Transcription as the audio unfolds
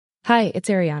Hi, it's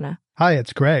Ariana. Hi,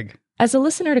 it's Greg. As a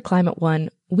listener to Climate One,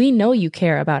 we know you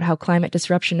care about how climate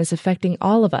disruption is affecting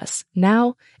all of us,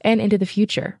 now and into the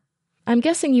future. I'm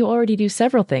guessing you already do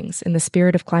several things in the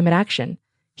spirit of climate action.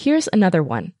 Here's another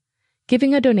one.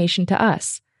 Giving a donation to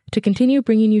us to continue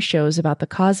bringing you shows about the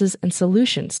causes and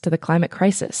solutions to the climate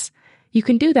crisis. You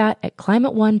can do that at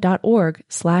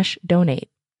climateone.org/donate.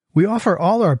 We offer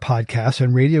all our podcasts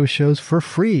and radio shows for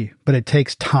free, but it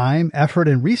takes time, effort,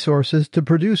 and resources to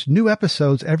produce new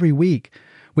episodes every week.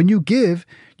 When you give,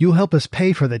 you'll help us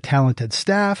pay for the talented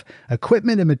staff,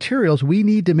 equipment, and materials we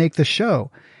need to make the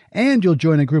show. And you'll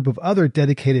join a group of other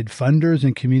dedicated funders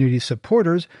and community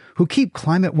supporters who keep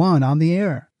Climate One on the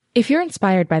air. If you're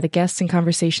inspired by the guests and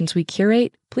conversations we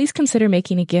curate, please consider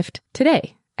making a gift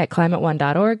today at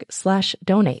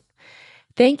climateone.org/donate.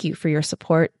 Thank you for your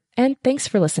support, and thanks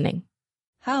for listening.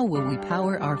 How will we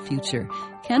power our future?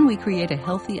 Can we create a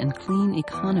healthy and clean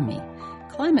economy?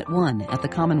 Climate One at the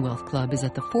Commonwealth Club is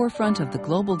at the forefront of the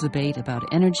global debate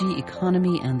about energy,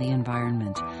 economy, and the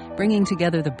environment. Bringing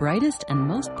together the brightest and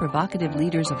most provocative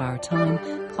leaders of our time,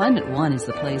 Climate One is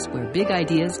the place where big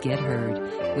ideas get heard.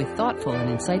 With thoughtful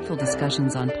and insightful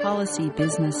discussions on policy,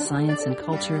 business, science, and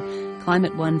culture,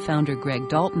 Climate One founder Greg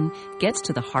Dalton gets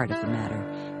to the heart of the matter.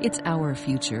 It's our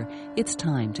future. It's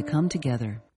time to come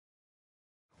together.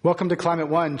 Welcome to Climate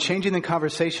One, changing the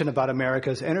conversation about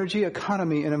America's energy,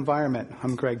 economy, and environment.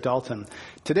 I'm Greg Dalton.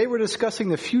 Today we're discussing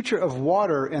the future of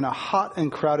water in a hot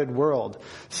and crowded world.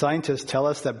 Scientists tell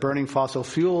us that burning fossil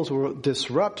fuels will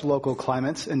disrupt local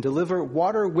climates and deliver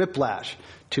water whiplash.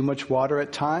 Too much water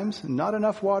at times, not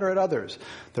enough water at others.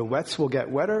 The wets will get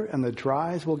wetter and the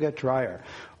dries will get drier.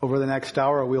 Over the next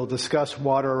hour, we'll discuss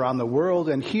water around the world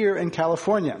and here in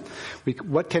California.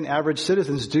 What can average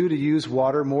citizens do to use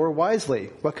water more wisely?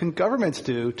 What can governments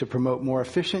do to promote more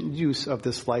efficient use of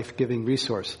this life-giving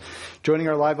resource? Joining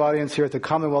our live audience here at the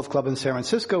Commonwealth Club in San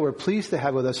Francisco, we're pleased to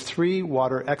have with us three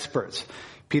water experts.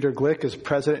 Peter Glick is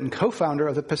president and co-founder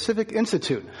of the Pacific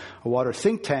Institute, a water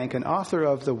think tank and author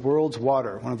of The World's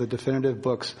Water, one of the definitive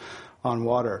books on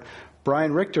water.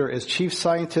 Brian Richter is chief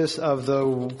scientist of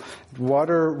the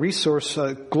Water Resource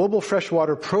Global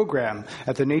Freshwater Program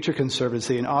at the Nature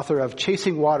Conservancy and author of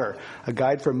Chasing Water, a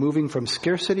guide for moving from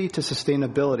scarcity to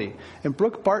sustainability. And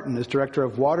Brooke Barton is director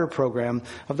of Water Program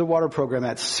of the Water Program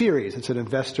at Ceres. It's an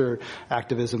investor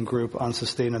activism group on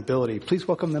sustainability. Please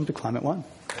welcome them to Climate One.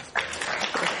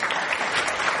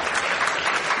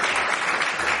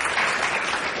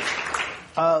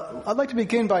 I'd like to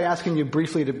begin by asking you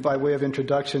briefly, by way of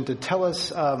introduction, to tell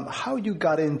us how you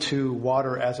got into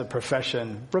water as a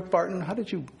profession. Brooke Barton, how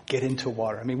did you get into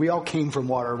water? I mean, we all came from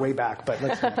water way back, but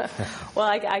let's... Well,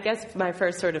 I guess my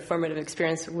first sort of formative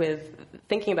experience with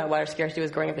thinking about water scarcity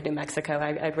was growing up in New Mexico.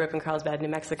 I grew up in Carlsbad, New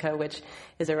Mexico, which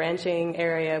is a ranching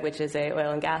area, which is a oil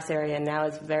and gas area, and now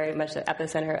is very much the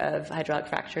epicenter of hydraulic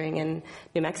fracturing in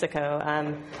New Mexico.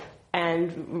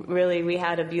 And really, we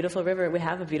had a beautiful river. We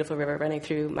have a beautiful river running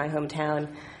through my hometown.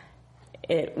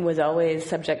 It was always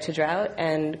subject to drought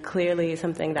and clearly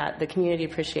something that the community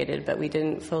appreciated, but we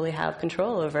didn't fully have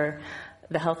control over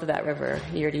the health of that river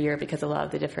year to year because of a lot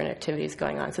of the different activities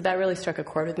going on. So that really struck a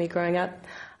chord with me growing up.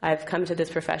 I've come to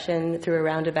this profession through a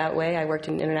roundabout way. I worked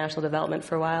in international development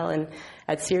for a while, and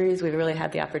at Ceres, we've really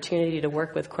had the opportunity to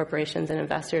work with corporations and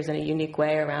investors in a unique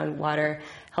way around water,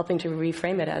 helping to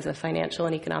reframe it as a financial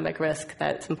and economic risk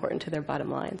that's important to their bottom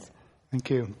lines. Thank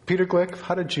you. Peter Glick,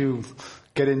 how did you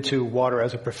get into water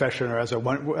as a profession or as an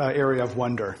area of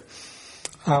wonder?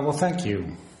 Well, thank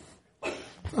you.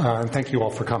 And thank you all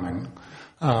for coming.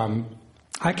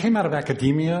 I came out of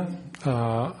academia.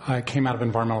 I came out of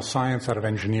environmental science, out of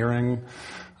engineering.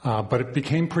 But it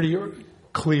became pretty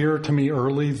clear to me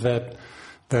early that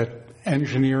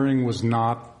engineering was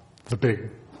not the big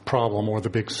problem or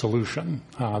the big solution,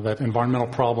 that environmental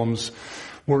problems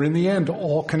were in the end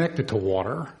all connected to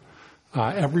water.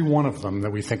 Every one of them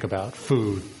that we think about,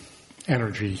 food,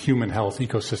 energy, human health,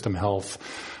 ecosystem health.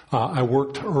 I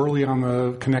worked early on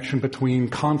the connection between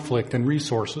conflict and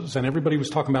resources, and everybody was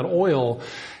talking about oil,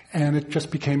 and it just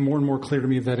became more and more clear to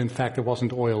me that in fact it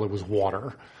wasn't oil, it was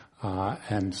water.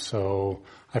 And so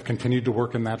I've continued to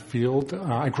work in that field.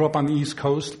 I grew up on the East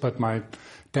Coast, but my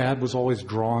dad was always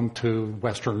drawn to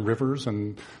western rivers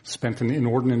and spent an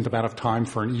inordinate amount of time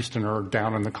for an Easterner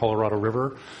down in the Colorado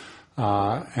River.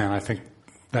 And I think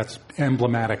that's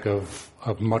emblematic of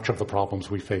much of the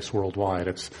problems we face worldwide.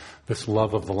 It's this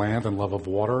love of the land and love of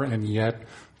water, and yet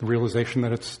the realization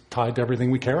that it's tied to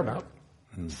everything we care about.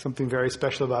 Something very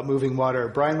special about moving water.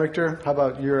 Brian Richter, how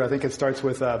about I think it starts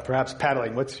with perhaps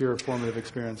paddling. What's your formative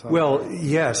experience on Well,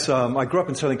 yes. I grew up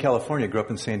in Southern California, grew up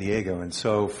in San Diego, and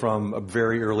so from a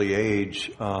very early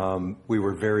age, we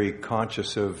were very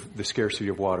conscious of the scarcity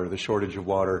of water, the shortage of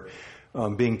water,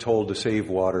 being told to save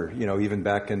water, even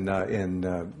back in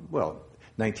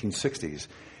 1960s.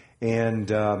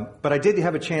 But I did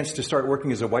have a chance to start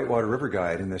working as a whitewater river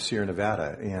guide in the Sierra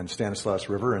Nevada and Stanislaus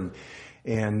River,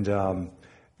 and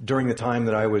during the time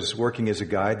that I was working as a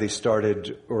guide, they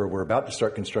started, or were about to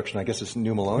start construction, I guess it's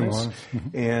New Melones.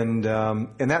 And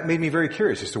that made me very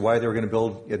curious as to why they were going to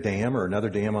build a dam or another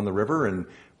dam on the river, and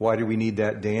why do we need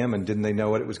that dam, and didn't they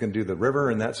know what it was going to do to the river,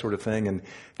 and that sort of thing. And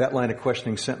that line of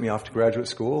questioning sent me off to graduate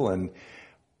school, and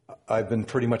I've been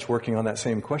pretty much working on that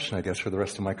same question, I guess, for the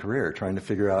rest of my career, trying to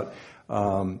figure out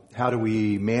how do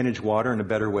we manage water in a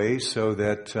better way so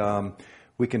that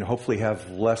we can hopefully have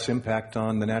less impact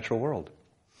on the natural world.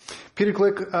 Peter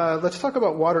Glick, let's talk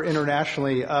about water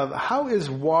internationally. How is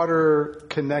water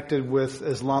connected with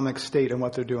Islamic State and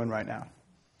what they're doing right now?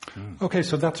 Okay,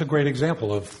 so that's a great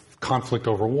example of conflict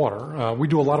over water. We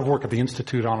do a lot of work at the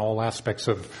Institute on all aspects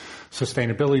of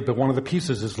sustainability, but one of the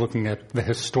pieces is looking at the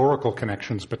historical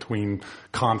connections between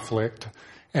conflict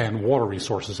and water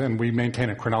resources. And we maintain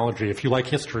a chronology. If you like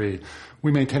history,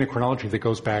 we maintain a chronology that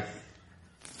goes back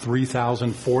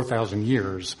 3,000, 4,000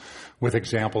 years with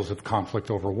examples of conflict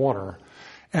over water.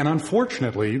 And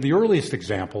unfortunately, the earliest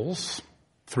examples,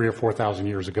 3,000 or 4,000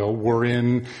 years ago, were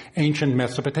in ancient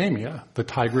Mesopotamia, the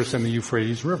Tigris and the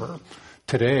Euphrates River.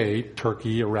 Today,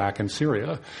 Turkey, Iraq, and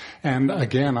Syria. And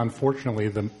again, unfortunately,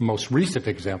 the most recent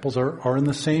examples are in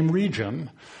the same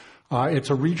region. It's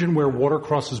a region where water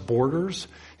crosses borders.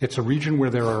 It's a region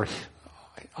where there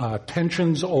are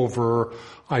tensions over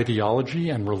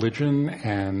ideology and religion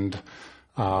and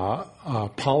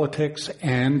politics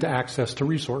and access to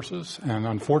resources. And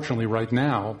unfortunately, right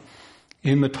now,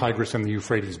 in the Tigris and the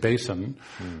Euphrates Basin,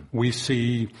 we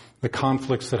see the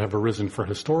conflicts that have arisen for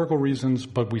historical reasons,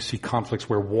 but we see conflicts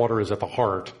where water is at the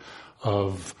heart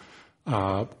of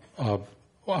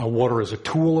water as a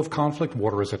tool of conflict,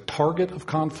 water as a target of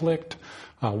conflict,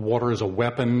 water as a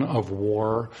weapon of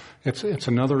war. It's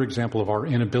another example of our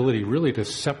inability really to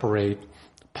separate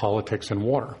politics and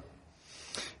water.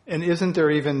 And isn't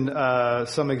there even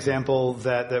some example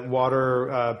that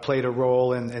water played a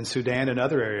role in Sudan and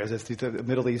other areas? It's the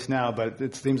Middle East now, but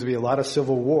it seems to be a lot of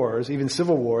civil wars. Even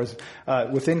civil wars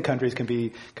within countries can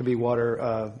be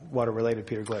water related.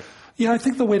 Peter Glick. Yeah, I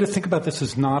think the way to think about this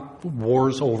is not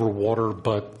wars over water,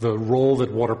 but the role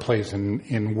that water plays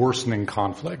in worsening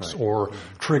conflicts, right, or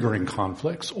triggering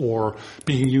conflicts, or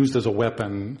being used as a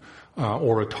weapon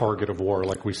or a target of war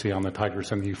like we see on the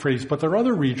Tigris and the Euphrates. But there are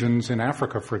other regions in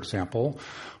Africa, for example,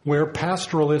 where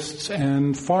pastoralists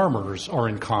and farmers are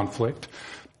in conflict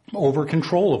over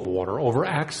control of water, over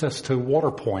access to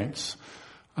water points.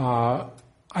 I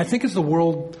think as the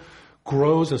world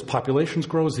grows, as populations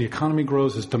grow, as the economy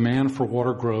grows, as demand for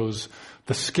water grows,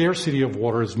 the scarcity of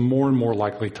water is more and more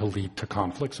likely to lead to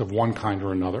conflicts of one kind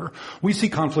or another. We see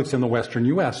conflicts in the western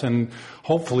U.S., and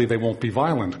hopefully they won't be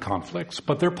violent conflicts,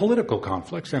 but they're political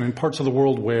conflicts. And in parts of the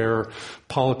world where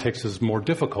politics is more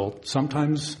difficult,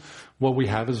 sometimes what we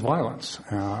have is violence.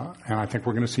 And I think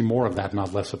we're going to see more of that,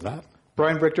 not less of that.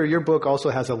 Brian Richter, your book also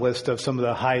has a list of some of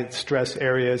the high-stress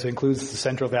areas. It includes the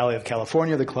Central Valley of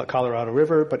California, the Colorado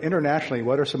River, but internationally,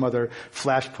 what are some other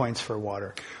flashpoints for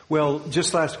water? Well,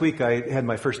 just last week I had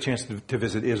my first chance to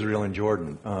visit Israel and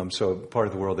Jordan, so part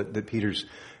of the world that Peter's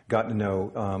gotten to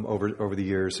know over the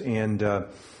years. And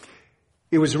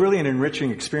it was really an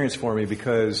enriching experience for me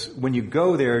because when you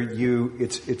go there,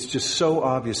 it's just so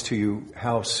obvious to you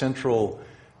how central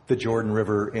the Jordan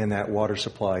River and that water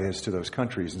supply is to those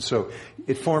countries. And so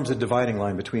it forms a dividing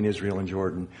line between Israel and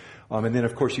Jordan. And then,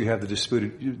 of course, you have the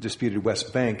disputed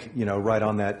West Bank, right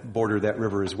on that border of that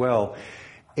river as well.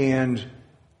 And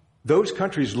those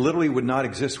countries literally would not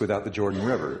exist without the Jordan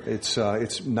River. It's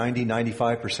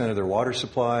 95% of their water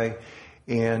supply.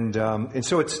 And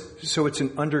so it's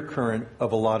an undercurrent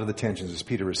of a lot of the tensions, as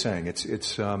Peter was saying.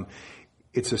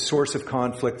 It's a source of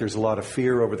conflict. There's a lot of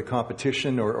fear over the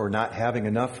competition or not having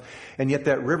enough. And yet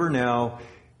that river now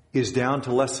is down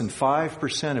to less than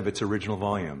 5% of its original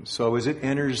volume. So as it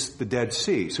enters the Dead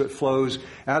Sea, so it flows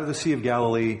out of the Sea of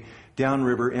Galilee,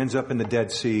 downriver, ends up in the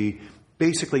Dead Sea.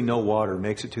 Basically no water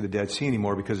makes it to the Dead Sea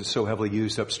anymore because it's so heavily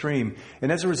used upstream.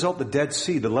 And as a result, the Dead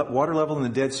Sea, the water level in the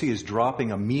Dead Sea is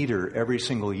dropping a meter every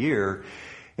single year.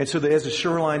 And so as the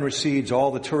shoreline recedes, all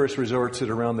the tourist resorts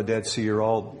that are around the Dead Sea are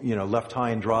all, left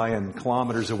high and dry and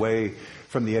kilometers away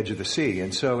from the edge of the sea.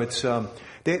 And so it's,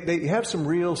 they have some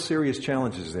real serious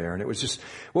challenges there. And it was just,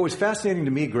 what was fascinating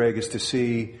to me, Greg, is to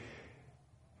see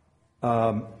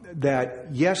that,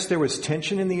 yes, there was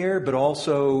tension in the air, but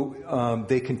also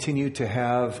they continued to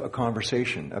have a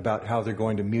conversation about how they're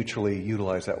going to mutually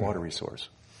utilize that water resource.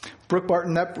 Brooke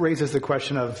Barton, that raises the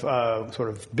question of sort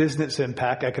of business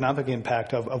impact, economic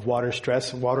impact of water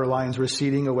stress, water lines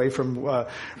receding away from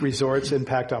resorts,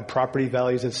 impact on property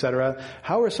values, et cetera.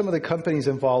 How are some of the companies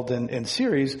involved in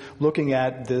Ceres looking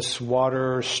at this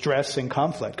water stress and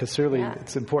conflict? Because certainly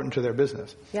it's important to their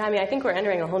business. Yeah, I think we're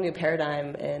entering a whole new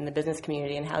paradigm in the business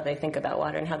community and how they think about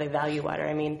water and how they value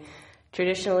water.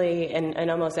 Traditionally, in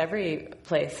almost every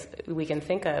place we can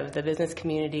think of, the business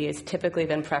community has typically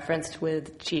been preferenced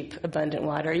with cheap, abundant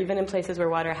water, even in places where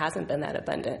water hasn't been that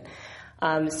abundant.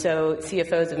 So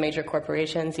CFOs of major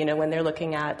corporations, when they're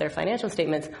looking at their financial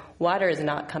statements, water is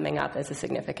not coming up as a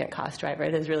significant cost driver.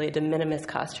 It is really a de minimis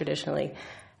cost traditionally.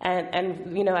 And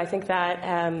I think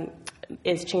that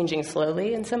is changing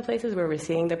slowly in some places where we're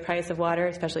seeing the price of water,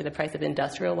 especially the price of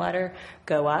industrial water,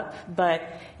 go up. But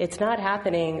it's not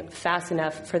happening fast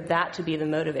enough for that to be the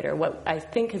motivator. What I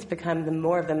think has become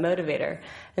more of the motivator,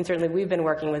 and certainly we've been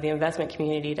working with the investment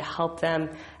community to help them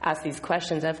ask these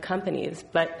questions of companies,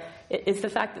 but it's the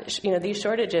fact that these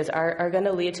shortages are going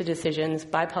to lead to decisions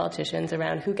by politicians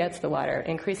around who gets the water.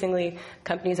 Increasingly,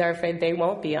 companies are afraid they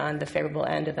won't be on the favorable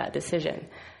end of that decision.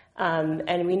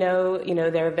 And we know,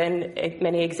 there have been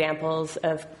many examples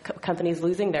of companies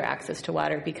losing their access to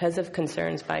water because of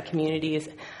concerns by communities.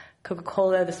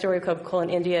 Coca-Cola, the story of Coca-Cola in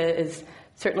India is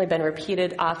certainly been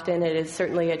repeated often. It is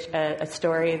certainly a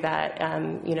story that,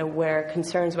 where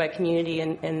concerns by community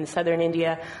in southern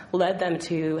India led them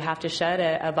to have to shut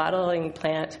a bottling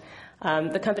plant.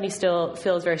 The company still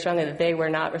feels very strongly that they were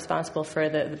not responsible for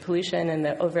the pollution and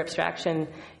the over-abstraction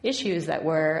issues that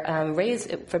were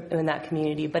raised in that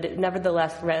community, but it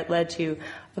nevertheless led to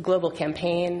a global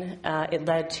campaign. It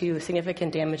led to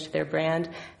significant damage to their brand,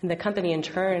 and the company in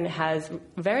turn has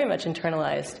very much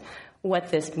internalized what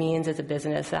this means as a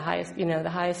business. The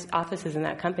highest offices in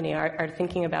that company are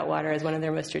thinking about water as one of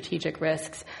their most strategic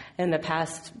risks. In the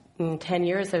past 10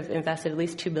 years, have invested at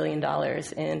least $2 billion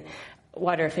in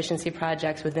water efficiency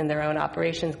projects within their own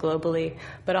operations globally,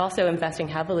 but also investing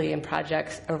heavily in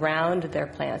projects around their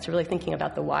plants, really thinking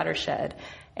about the watershed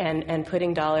and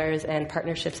putting dollars and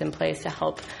partnerships in place to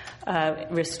help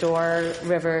restore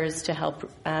rivers, to help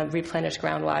replenish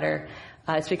groundwater.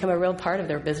 It's become a real part of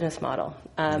their business model.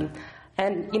 And,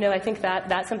 I think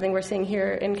that's something we're seeing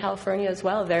here in California as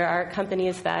well. There are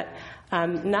companies that,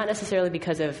 not necessarily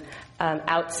because of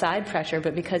outside pressure,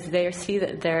 but because they see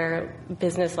that their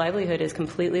business livelihood is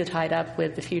completely tied up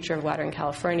with the future of water in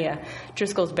California.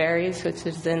 Driscoll's Berries, which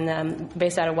is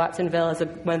based out of Watsonville, is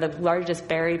one of the largest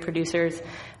berry producers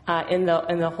in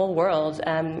the whole world,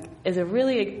 is a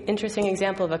really interesting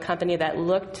example of a company that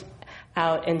looked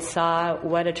out and saw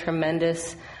what a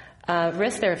tremendous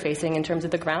risk they're facing in terms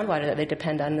of the groundwater that they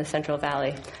depend on in the Central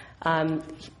Valley. Not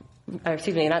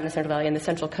in the Central Valley, in the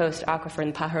Central Coast Aquifer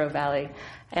in the Pajaro Valley.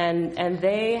 And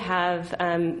they have,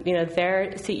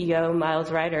 their CEO,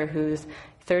 Miles Ryder, who's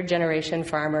third-generation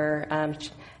farmer,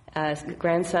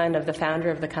 grandson of the founder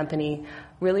of the company,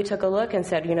 really took a look and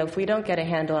said, if we don't get a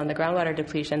handle on the groundwater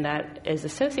depletion that is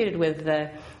associated with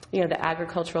the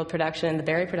agricultural production and the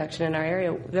berry production in our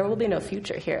area, there will be no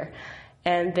future here.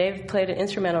 And they've played an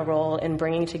instrumental role in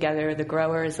bringing together the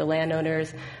growers, the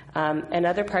landowners, and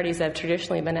other parties that have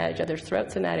traditionally been at each other's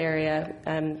throats in that area,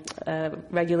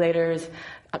 regulators,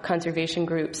 conservation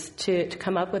groups, to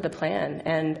come up with a plan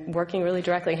and working really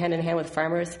directly hand in hand with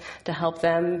farmers to help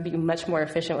them be much more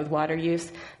efficient with water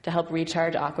use, to help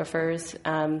recharge aquifers,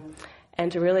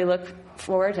 and to really look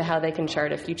forward to how they can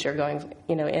chart a future going,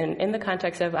 in the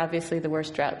context of obviously the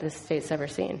worst drought this state's ever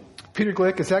seen. Peter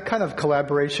Glick, is that kind of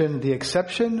collaboration the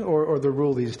exception or the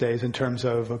rule these days in terms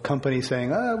of a company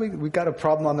saying, we've got a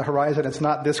problem on the horizon, it's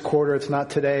not this quarter, it's not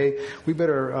today, we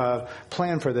better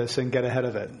plan for this and get ahead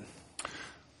of it?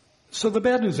 So the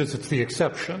bad news is it's the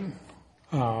exception,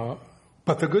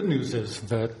 but the good news is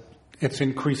that it's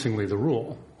increasingly the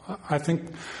rule. I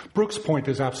think Brooke's point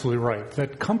is absolutely right,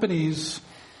 that companies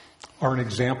are an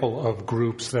example of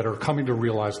groups that are coming to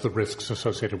realize the risks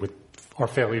associated with our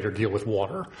failure to deal with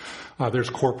water. There's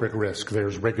corporate risk,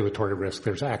 there's regulatory risk,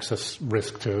 there's access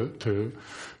risk to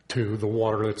the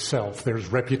water itself, there's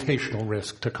reputational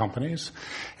risk to companies.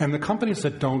 And the companies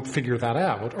that don't figure that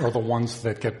out are the ones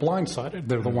that get blindsided.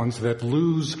 They're the ones that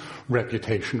lose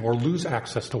reputation or lose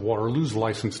access to water, lose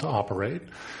license to operate.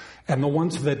 And the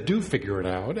ones that do figure it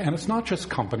out, and it's not just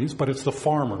companies, but it's the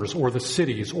farmers or the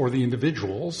cities or the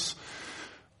individuals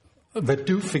that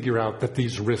do figure out that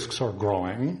these risks are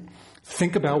growing,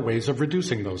 think about ways of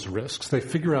reducing those risks. They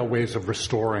figure out ways of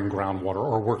restoring groundwater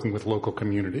or working with local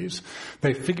communities.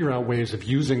 They figure out ways of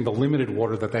using the limited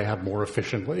water that they have more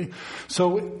efficiently.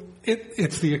 So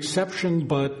it's the exception,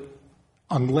 but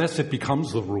unless it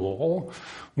becomes the rule,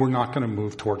 we're not going to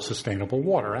move towards sustainable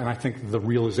water. And I think the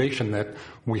realization that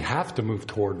we have to move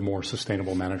toward more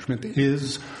sustainable management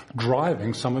is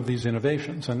driving some of these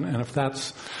innovations. And if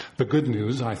that's the good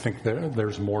news, I think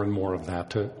there's more and more of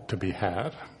that to be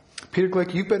had. Peter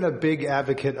Glick, you've been a big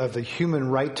advocate of the human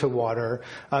right to water.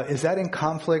 Is that in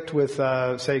conflict with,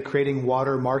 say, creating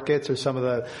water markets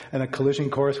or in a collision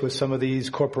course with some of these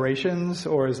corporations,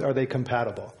 or are they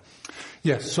compatible?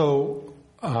 Yes, so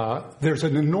there's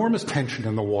an enormous tension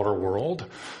in the water world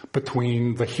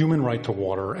between the human right to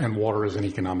water and water as an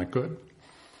economic good.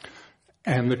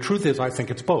 And the truth is, I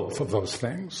think it's both of those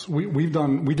things. We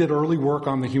did early work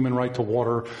on the human right to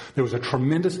water. There was a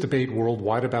tremendous debate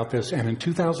worldwide about this. And in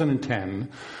 2010,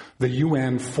 the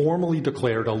UN formally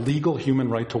declared a legal human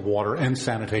right to water and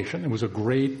sanitation. It was a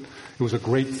great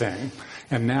thing.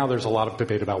 And now there's a lot of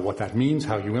debate about what that means,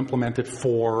 how you implement it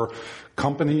for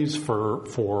companies,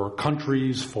 for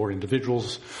countries, for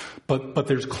individuals. But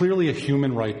there's clearly a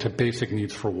human right to basic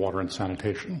needs for water and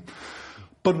sanitation.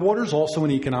 But water is also an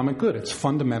economic good. It's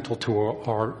fundamental to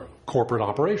our corporate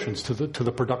operations, to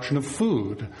the production of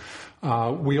food.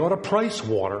 We ought to price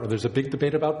water. There's a big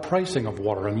debate about pricing of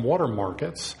water and water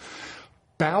markets.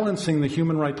 Balancing the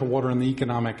human right to water and the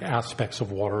economic aspects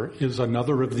of water is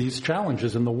another of these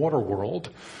challenges in the water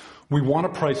world. We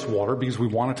want to price water because we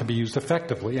want it to be used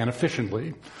effectively and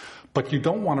efficiently, but you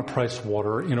don't want to price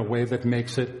water in a way that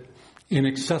makes it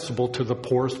inaccessible to the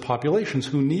poorest populations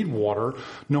who need water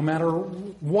no matter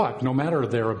what, no matter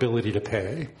their ability to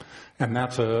pay. And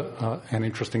that's an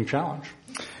interesting challenge.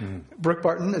 Brooke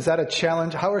Barton, is that a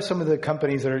challenge? How are some of the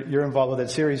companies that you're involved with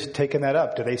at Ceres taking that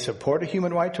up? Do they support a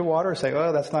human right to water or say,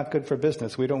 oh, that's not good for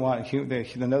business? We don't want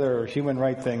another human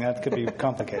right thing. That could be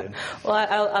complicated. Well,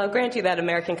 I'll grant you that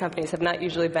American companies have not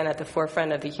usually been at the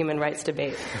forefront of the human rights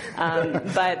debate.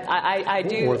 But I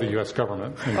do... Or the U.S.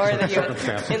 government. Or the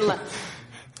U.S.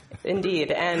 Indeed.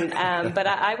 But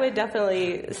I would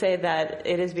definitely say that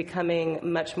it is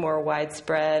becoming much more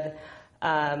widespread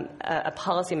a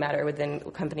policy matter within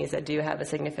companies that do have a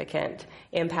significant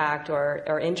impact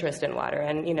or interest in water.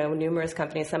 And, numerous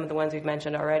companies, some of the ones we've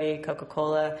mentioned already,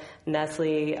 Coca-Cola,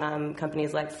 Nestle,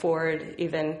 companies like Ford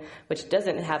even, which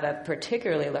doesn't have a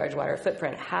particularly large water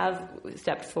footprint, have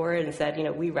stepped forward and said,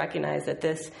 we recognize that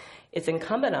it's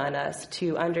incumbent on us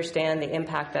to understand the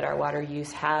impact that our water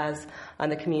use has on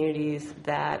the communities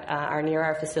that are near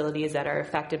our facilities that are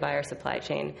affected by our supply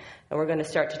chain. And we're going to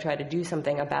start to try to do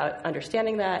something about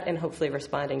understanding that and hopefully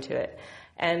responding to it.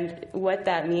 And what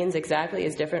that means exactly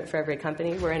is different for every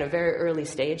company. We're in a very early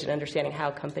stage in understanding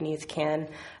how companies can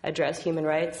address human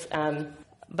rights.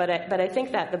 But I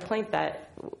think that the point that,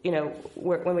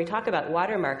 when we talk about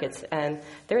water markets, and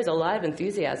there is a lot of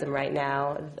enthusiasm right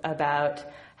now about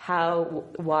how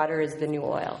water is the new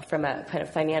oil from a kind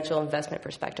of financial investment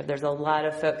perspective. There's a lot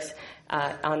of folks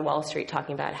on Wall Street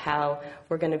talking about how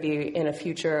we're going to be in a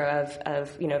future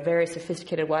of very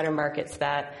sophisticated water markets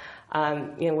that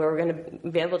where we're going to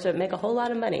be able to make a whole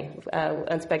lot of money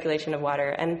on speculation of water.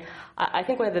 And I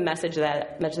think one of the messages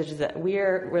that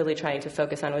we're really trying to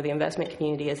focus on with the investment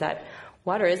community is that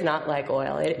water is not like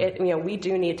oil. We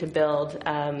do need to build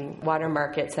water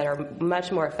markets that are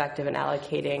much more effective in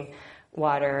allocating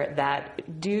water,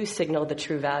 that do signal the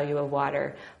true value of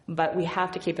water. But we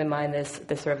have to keep in mind this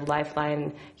sort of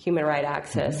lifeline human right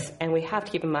access. And we have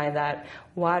to keep in mind that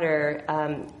water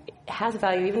has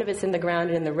value even if it's in the ground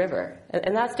and in the river.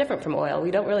 And that's different from oil.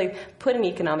 We don't really put an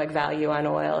economic value on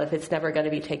oil if it's never going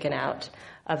to be taken out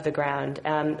of the ground.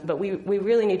 But we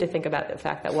really need to think about the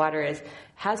fact that water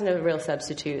has no real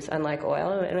substitutes, unlike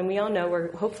oil. And we all know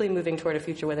we're hopefully moving toward a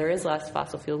future where there is less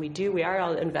fossil fuel. We are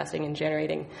all investing in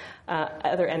generating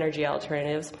other energy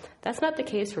alternatives. That's not the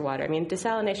case for water. I mean,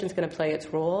 desalination is going to play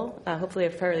its role, hopefully a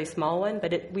fairly small one,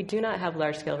 but we do not have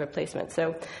large-scale replacement.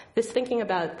 So this thinking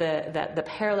about the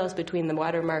parallels between the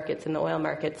water markets and the oil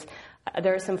markets,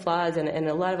 there are some flaws and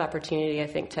a lot of opportunity, I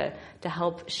think, to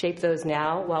help shape those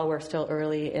now while we're still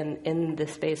early in the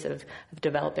space of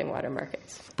developing water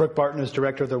markets. Brooke Barton is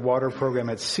director of the water program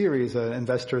at Ceres, an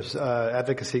investors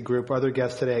advocacy group. Our other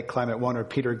guests today at Climate One are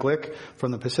Peter Glick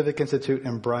from the Pacific Institute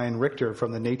and Brian Richter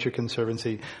from the Nature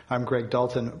Conservancy. I'm Greg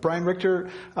Dalton. Brian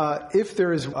Richter, if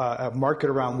there is a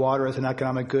market around water as an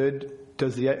economic good,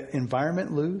 does the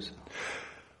environment lose?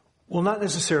 Well, not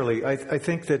necessarily. I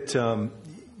think that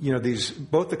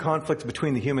both the conflict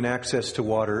between the human access to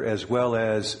water as well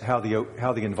as how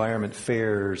the environment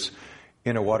fares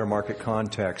in a water market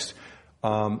context.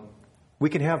 We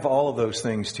can have all of those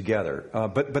things together,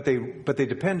 but they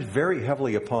depend very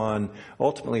heavily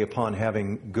ultimately upon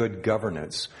having good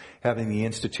governance, having the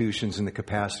institutions and the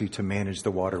capacity to manage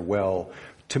the water well,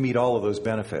 to meet all of those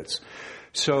benefits.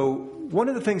 So one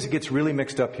of the things that gets really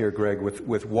mixed up here, Greg,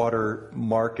 with water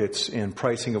markets and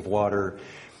pricing of water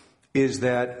is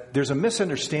that there's a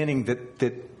misunderstanding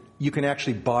that you can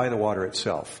actually buy the water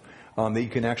itself, that you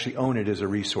can actually own it as a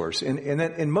resource. And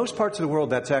that in most parts of the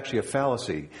world, that's actually a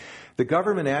fallacy. The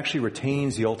government actually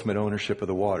retains the ultimate ownership of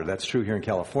the water. That's true here in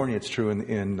California. It's true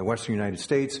in the western United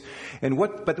States.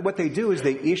 But what they do is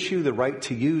they issue the right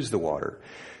to use the water.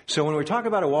 So when we talk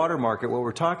about a water market, what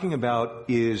we're talking about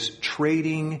is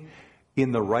trading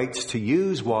in the rights to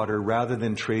use water rather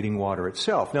than trading water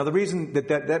itself. Now, the reason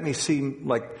that may seem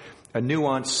like a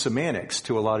nuanced semantics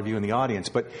to a lot of you in the audience,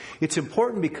 but it's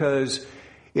important because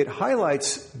it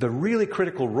highlights the really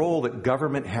critical role that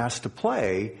government has to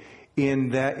play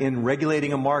in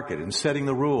regulating a market and setting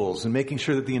the rules and making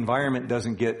sure that the environment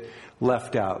doesn't get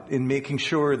left out, in making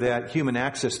sure that human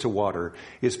access to water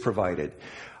is provided.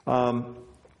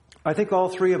 I think all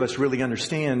three of us really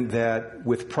understand that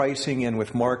with pricing and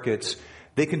with markets,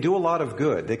 they can do a lot of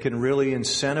good. They can really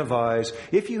incentivize,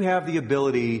 if you have the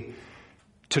ability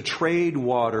to trade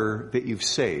water that you've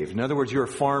saved. In other words, you're a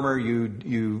farmer,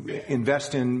 you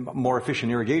invest in more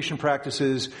efficient irrigation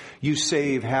practices, you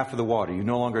save half of the water. You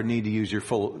no longer need to use your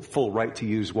full right to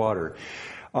use water.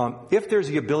 If there's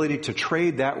the ability to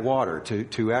trade that water,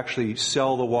 to actually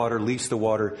sell the water, lease the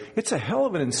water, it's a hell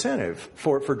of an incentive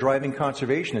for driving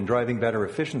conservation and driving better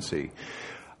efficiency.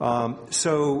 And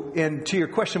to your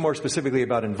question more specifically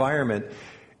about environment,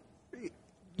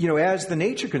 as the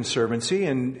Nature Conservancy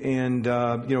and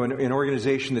an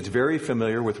organization that's very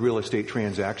familiar with real estate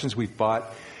transactions, we've bought,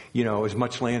 as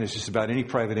much land as just about any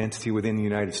private entity within the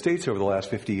United States over the last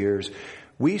 50 years.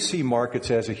 We see markets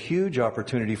as a huge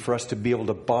opportunity for us to be able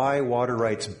to buy water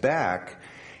rights back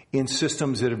in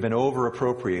systems that have been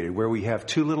over-appropriated, where we have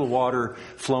too little water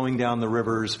flowing down the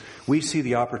rivers. We see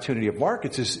the opportunity of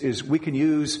markets is we can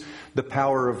use the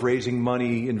power of raising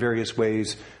money in various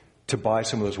ways to buy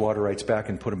some of those water rights back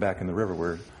and put them back in the river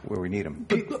where we need them.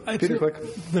 Peter, quick.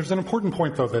 There's an important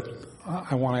point, though, that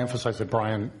I want to emphasize that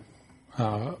Brian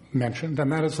mentioned,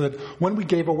 and that is that when we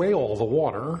gave away all the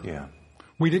water,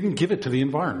 we didn't give it to the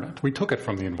environment. We took it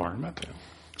from the environment. Yeah.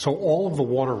 So all of the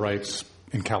water rights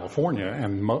in California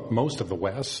and most of the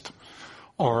West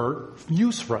are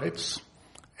use rights,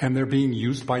 and they're being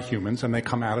used by humans, and they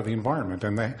come out of the environment.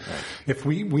 And if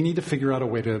we need to figure out a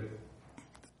way to,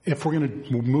 if we're going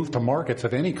to move to markets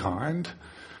of any kind,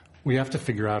 we have to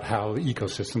figure out how the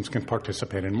ecosystems can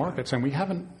participate in markets. And we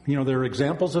haven't, there are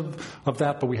examples of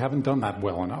that, but we haven't done that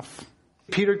well enough.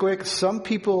 Peter Glick, some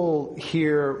people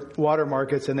hear water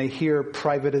markets and they hear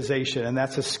privatization, and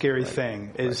that's a scary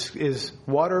thing. Is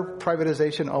water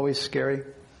privatization always scary?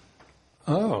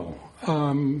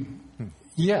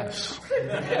 Yes.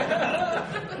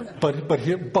 but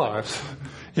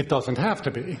it doesn't have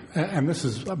to be. And this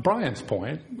is Brian's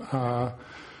point.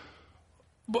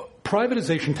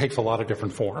 Privatization takes a lot of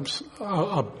different forms.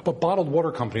 A bottled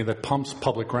water company that pumps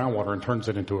public groundwater and turns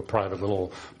it into a private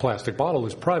little plastic bottle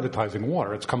is privatizing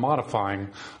water. It's commodifying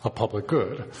a public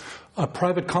good. A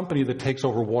private company that takes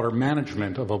over water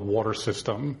management of a water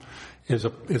system is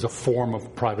a form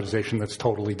of privatization that's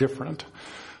totally different.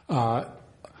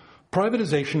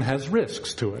 Privatization has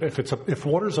risks to it. If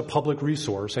water is a public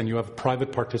resource and you have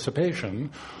private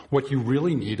participation, what you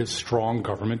really need is strong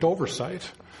government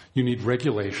oversight. You need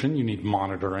regulation, you need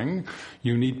monitoring,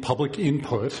 you need public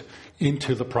input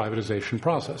into the privatization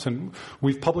process. And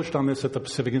we've published on this at the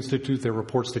Pacific Institute. There are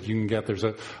reports that you can get. There's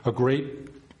a great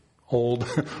old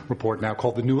report now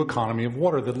called The New Economy of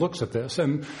Water that looks at this.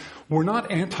 And we're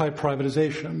not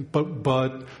anti-privatization,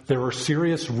 but there are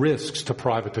serious risks to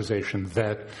privatization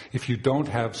that if you don't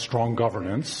have strong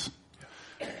governance,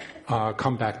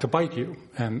 come back to bite you.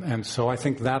 And so I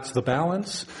think that's the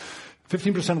balance.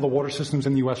 15% of the water systems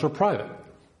in the U.S. are private.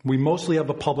 We mostly have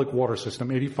a public water system,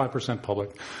 85%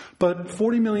 public. But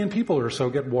 40 million people or so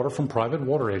get water from private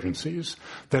water agencies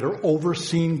that are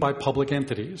overseen by public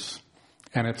entities.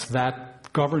 And it's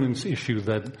that governance issue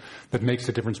that makes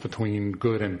the difference between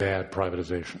good and bad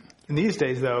privatization. And these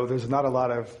days, though, there's not a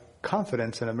lot of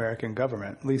confidence in American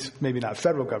government, at least maybe not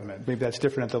federal government. Maybe that's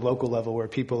different at the local level where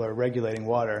people are regulating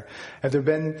water. Have there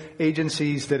been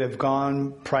agencies that have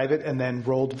gone private and then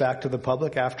rolled back to the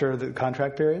public after the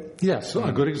contract period? Yes.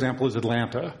 A good example is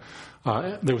Atlanta.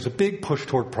 There was a big push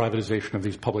toward privatization of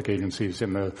these public agencies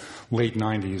in the late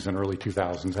 90s and early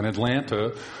 2000s, and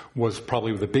Atlanta was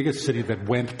probably the biggest city that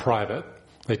went private.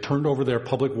 They turned over their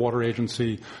public water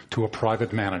agency to a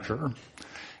private manager.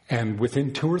 And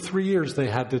within 2 or 3 years, they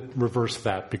had to reverse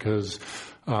that because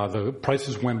the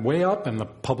prices went way up and the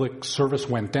public service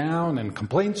went down and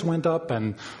complaints went up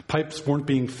and pipes weren't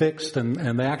being fixed,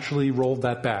 and they actually rolled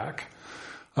that back.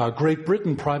 Great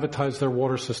Britain privatized their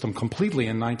water system completely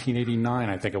in 1989,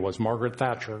 I think it was, Margaret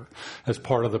Thatcher, as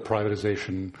part of the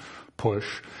privatization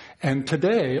push. And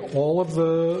today, all of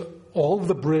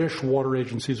the British water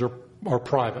agencies are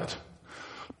private.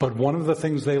 But one of the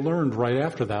things they learned right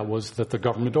after that was that the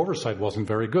government oversight wasn't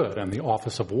very good, and the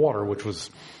Office of Water, which was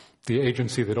the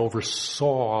agency that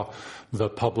oversaw the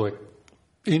public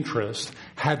interest,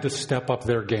 had to step up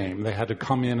their game. They had to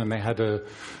come in and they had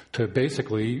to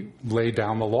basically lay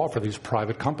down the law for these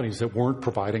private companies that weren't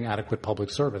providing adequate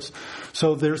public service.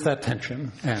 So there's that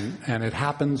tension, and it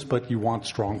happens, but you want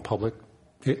strong public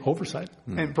oversight.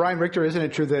 And Brian Richter, isn't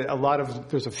it true that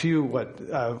there's a few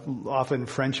often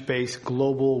French-based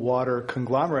global water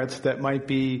conglomerates that might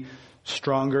be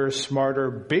stronger, smarter,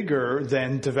 bigger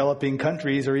than developing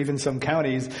countries or even some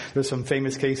counties? There's some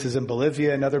famous cases in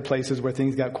Bolivia and other places where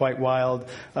things got quite wild.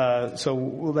 So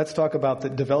let's talk about the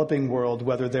developing world,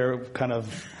 whether they're kind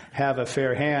of have a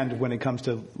fair hand when it comes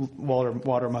to water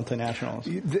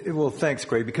multinationals. Well, thanks,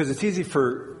 Greg, because it's easy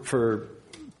for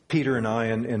Peter and I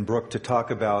and Brooke to talk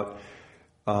about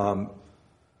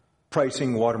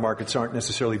pricing. Water markets aren't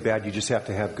necessarily bad. You just have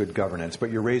to have good governance. But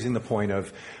you're raising the point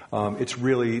of it's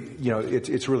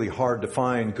really hard to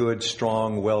find good,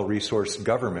 strong, well-resourced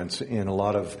governments in a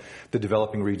lot of the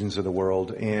developing regions of the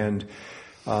world. And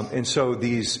so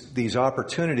these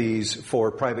opportunities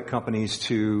for private companies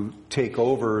to take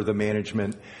over the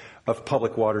management of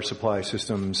public water supply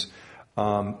systems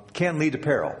can lead to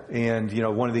peril. And,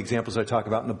 one of the examples I talk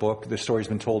about in the book, the story's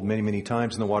been told many, many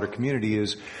times in the water community,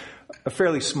 is a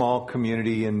fairly small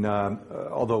community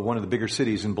although one of the bigger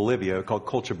cities in Bolivia, called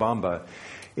Cochabamba.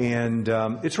 And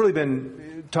it's really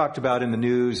been talked about in the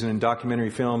news and in documentary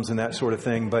films and that sort of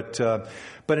thing. But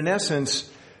in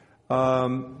essence,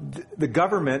 the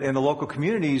government and the local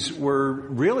communities were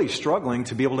really struggling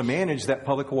to be able to manage that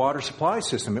public water supply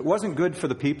system. It wasn't good for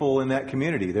the people in that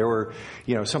community. There were,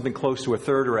 something close to a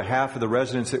third or a half of the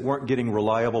residents that weren't getting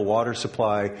reliable water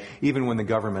supply even when the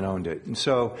government owned it. And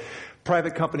so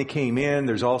private company came in.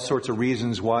 There's all sorts of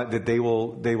reasons why that they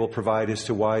will provide as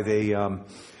to why they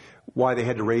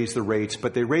had to raise the rates,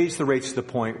 but they raised the rates to the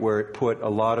point where it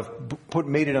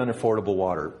made it unaffordable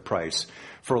water price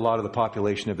for a lot of the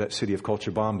population of that city of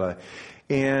Cochabamba.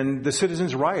 And the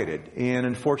citizens rioted. And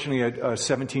unfortunately, a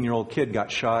 17-year-old kid got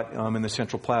shot in the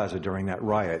Central Plaza during that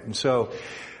riot. And so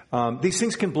these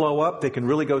things can blow up. They can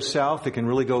really go south. They can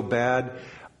really go bad.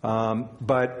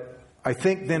 But I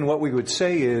think then what we would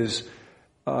say is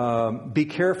be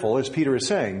careful, as Peter is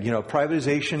saying.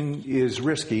 Privatization is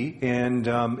risky,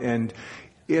 and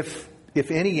if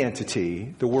any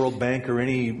entity, the World Bank or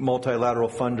any multilateral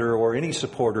funder or any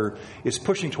supporter is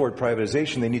pushing toward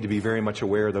privatization, they need to be very much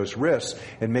aware of those risks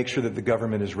and make sure that the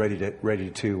government is ready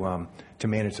to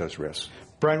manage those risks.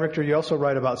 Brian Richter, you also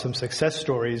write about some success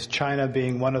stories, China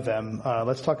being one of them.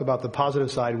 Let's talk about the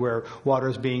positive side where water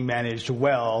is being managed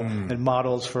well and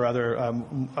models for other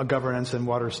governance and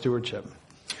water stewardship.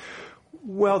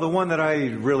 Well, the one that I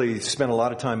really spent a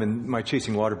lot of time in my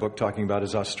Chasing Water book talking about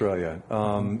is Australia.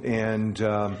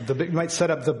 You might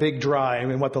set up the big dry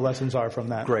and what the lessons are from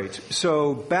that. Great.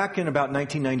 So back in about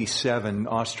 1997,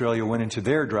 Australia went into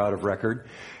their drought of record.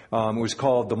 It was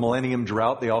called the Millennium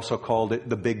Drought. They also called it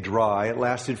the Big Dry. It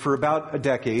lasted for about a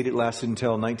decade. It lasted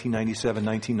until 1997,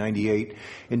 1998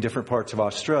 in different parts of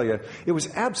Australia. It was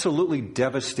absolutely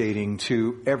devastating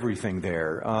to everything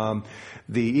there.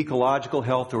 The ecological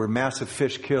health, there were massive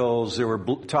fish kills, there were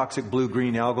toxic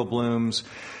blue-green algal blooms.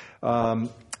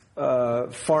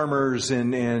 Farmers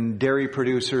and dairy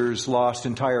producers lost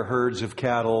entire herds of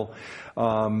cattle.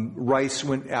 Rice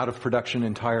went out of production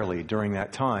entirely during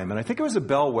that time. And I think it was a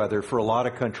bellwether for a lot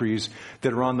of countries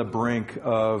that are on the brink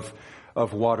of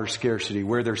water scarcity,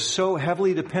 where they're so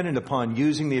heavily dependent upon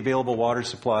using the available water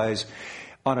supplies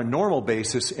on a normal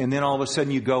basis, and then all of a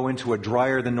sudden you go into a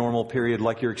drier than normal period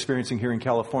like you're experiencing here in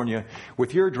California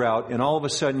with your drought, and all of a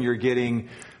sudden you're getting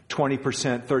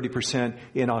 20%, 30%,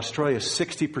 in Australia,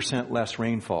 60% less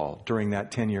rainfall during that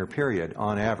 10-year period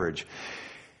on average.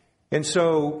 And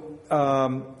so,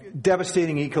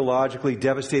 devastating ecologically,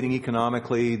 devastating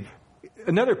economically.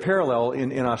 another parallel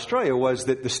in Australia was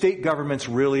that the state governments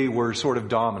really were sort of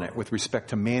dominant with respect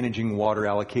to managing water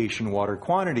allocation, water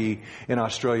quantity in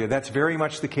Australia. That's very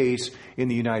much the case in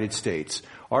the United States.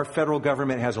 Our federal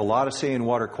government has a lot of say in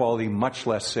water quality, much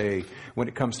less say when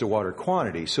it comes to water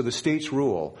quantity. So the states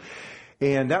rule.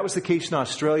 And that was the case in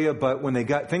Australia, but when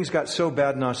things got so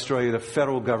bad in Australia, the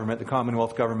federal government, the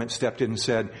Commonwealth government stepped in and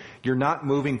said, you're not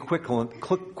moving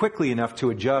quickly enough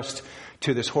to adjust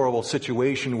to this horrible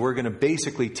situation. We're going to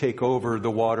basically take over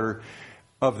the water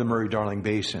of the Murray-Darling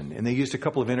Basin. And they used a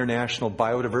couple of international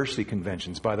biodiversity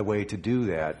conventions, by the way, to do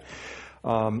that.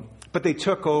 But they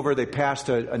took over, they passed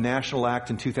a national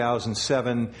act in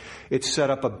 2007. It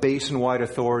set up a basin-wide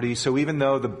authority. So even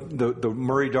though the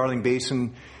Murray-Darling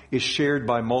Basin is shared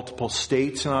by multiple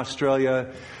states in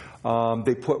Australia,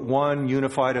 they put one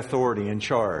unified authority in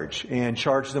charge and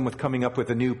charged them with coming up with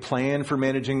a new plan for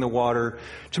managing the water.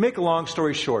 To make a long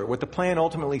story short, what the plan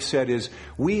ultimately said is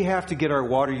we have to get our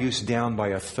water use down by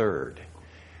a third.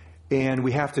 And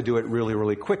we have to do it really,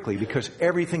 really quickly because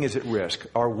everything is at risk.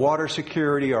 Our water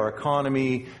security, our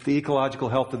economy, the ecological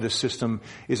health of this system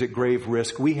is at grave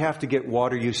risk. We have to get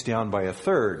water use down by a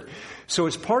third. So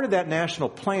as part of that national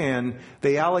plan,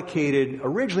 they allocated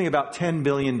originally about $10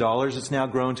 billion. It's now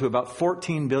grown to about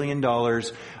 $14 billion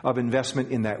of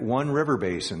investment in that one river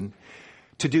basin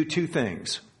to do two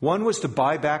things. One was to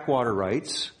buy back water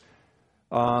rights,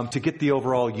 to get the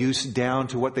overall use down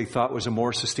to what they thought was a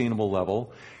more sustainable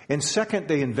level. And second,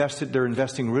 they're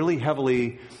investing really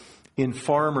heavily in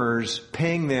farmers,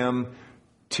 paying them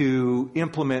to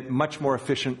implement much more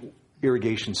efficient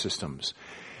irrigation systems.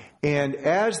 And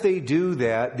as they do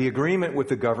that, the agreement with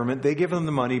the government, they give them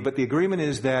the money, but the agreement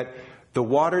is that the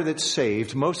water that's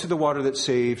saved, most of the water that's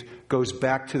saved, goes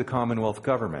back to the Commonwealth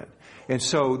government. And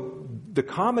so the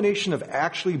combination of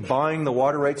actually buying the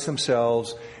water rights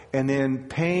themselves and then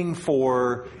paying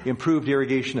for improved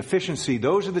irrigation efficiency,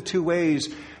 those are the two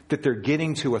ways that they're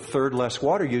getting to a third less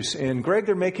water use. And Greg,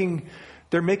 they're making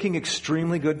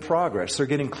extremely good progress. They're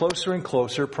getting closer and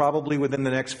closer. Probably within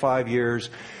the next 5 years,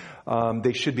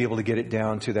 they should be able to get it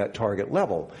down to that target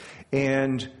level.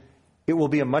 And it will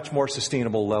be a much more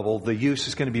sustainable level. The use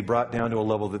is going to be brought down to a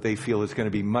level that they feel is going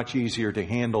to be much easier to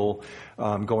handle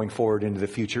going forward into the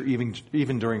future,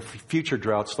 even during future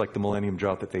droughts like the Millennium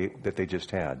Drought that they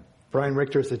just had. Brian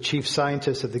Richter is the chief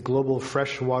scientist of the Global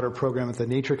Freshwater Program at the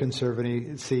Nature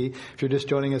Conservancy. If you're just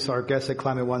joining us, our guests at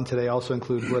Climate One today also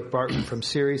include Rick Barton from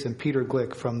Ceres and Peter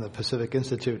Glick from the Pacific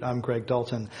Institute. I'm Greg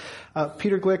Dalton.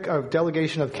 Peter Glick, a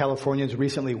delegation of Californians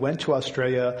recently went to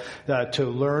Australia to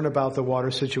learn about the water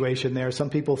situation there. Some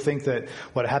people think that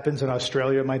what happens in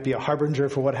Australia might be a harbinger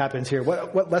for what happens here.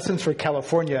 What lessons for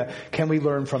California can we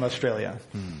learn from Australia?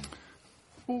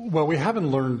 Well, we haven't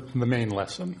learned the main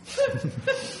lesson,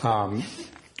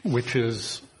 which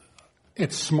is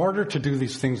it's smarter to do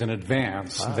these things in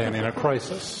advance than in a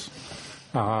crisis.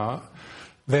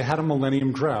 They had a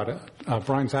Millennium Drought.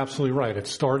 Brian's absolutely right. It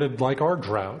started like our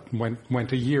drought,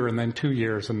 went a year and then 2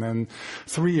 years and then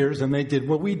 3 years, and they did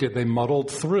what we did. They muddled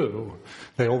through.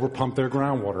 They overpumped their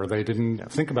groundwater. They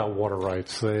didn't think about water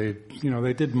rights. They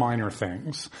did minor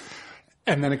things.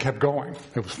 And then it kept going.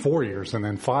 It was 4 years and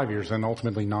then 5 years and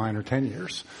ultimately 9 or 10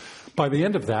 years. By the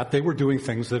end of that, they were doing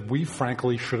things that we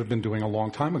frankly should have been doing a long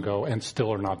time ago and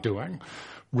still are not doing.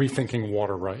 Rethinking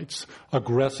water rights,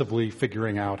 aggressively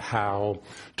figuring out how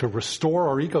to restore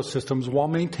our ecosystems while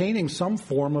maintaining some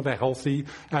form of a healthy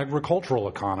agricultural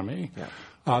economy. Yeah.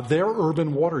 Their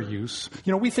urban water use,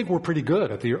 we think we're pretty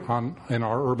good in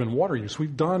our urban water use.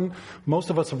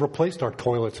 Most of us have replaced our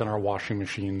toilets and our washing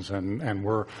machines, and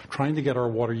we're trying to get our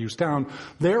water use down.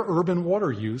 Their urban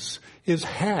water use is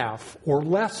half or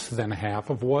less than half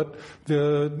of what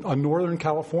a Northern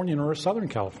Californian or a Southern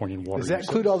Californian water use. Does that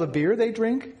include all the beer they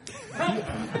drink?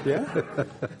 Yeah?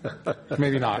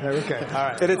 Maybe not. Okay, all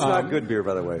right. And it's not good beer,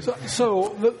 by the way.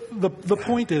 So the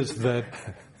point is that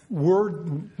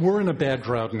we're in a bad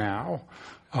drought now.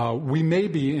 We may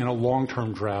be in a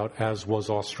long-term drought, as was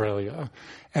Australia,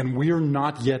 and we are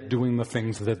not yet doing the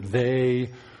things that they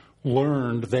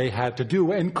learned they had to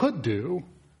do and could do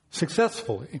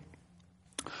successfully.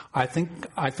 I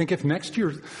think if next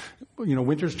year,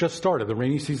 winter's just started, the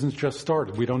rainy season's just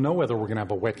started, we don't know whether we're going to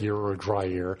have a wet year or a dry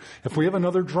year. If we have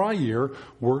another dry year,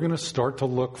 we're going to start to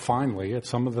look finally at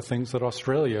some of the things that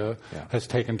Australia has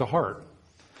taken to heart,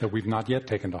 that we've not yet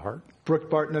taken to heart. Brooke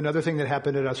Barton, another thing that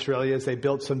happened in Australia is they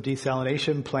built some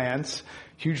desalination plants,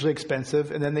 hugely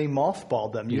expensive, and then they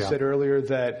mothballed them. You said earlier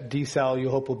that desal, you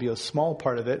hope, will be a small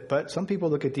part of it, but some people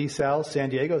look at desal. San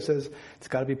Diego says it's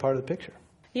got to be part of the picture.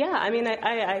 Yeah, I mean,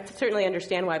 I certainly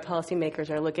understand why policymakers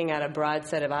are looking at a broad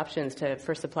set of options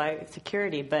for supply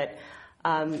security, but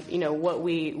what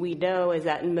we know is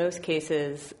that in most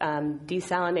cases,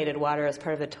 desalinated water as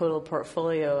part of the total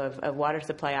portfolio of water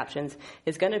supply options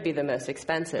is going to be the most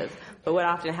expensive. But what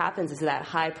often happens is that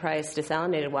high-priced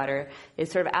desalinated water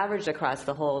is sort of averaged across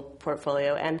the whole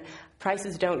portfolio, and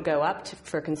prices don't go up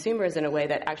for consumers in a way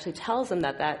that actually tells them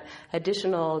that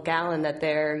additional gallon that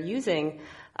they're using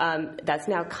that's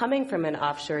now coming from an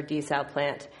offshore desal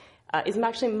plant is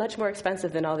actually much more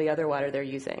expensive than all the other water they're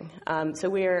using. So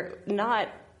we're not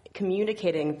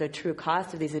communicating the true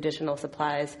cost of these additional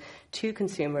supplies to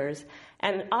consumers.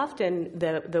 And often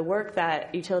the work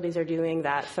that utilities are doing,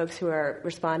 that folks who are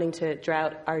responding to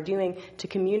drought are doing to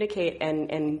communicate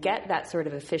and get that sort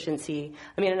of efficiency.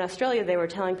 I mean, in Australia, they were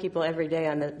telling people every day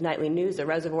on the nightly news the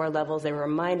reservoir levels. They were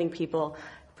reminding people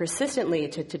persistently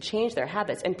to change their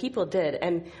habits, and people did,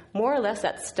 and more or less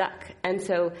that stuck. And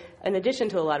so in addition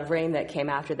to a lot of rain that came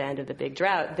after the end of the big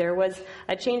drought, there was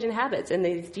a change in habits, and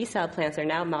these desal plants are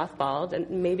now mothballed, and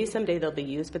maybe someday they'll be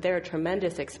used, but they're a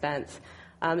tremendous expense.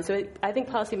 I think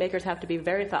policymakers have to be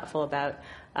very thoughtful about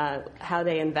how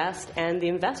they invest, and the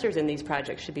investors in these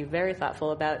projects should be very thoughtful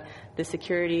about the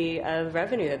security of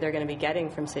revenue that they're going to be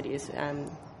getting from cities.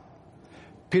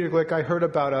 Peter Glick, I heard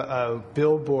about a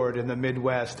billboard in the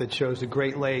Midwest that shows the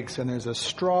Great Lakes, and there's a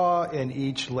straw in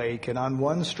each lake. And on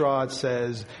one straw it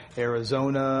says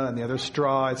Arizona, and the other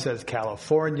straw it says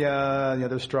California, and the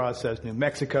other straw it says New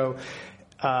Mexico,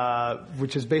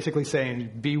 which is basically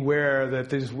saying beware that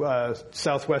these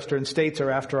southwestern states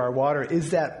are after our water.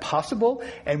 Is that possible?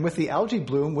 And with the algae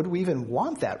bloom, would we even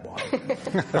want that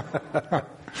water?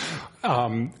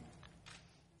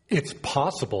 It's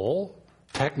possible.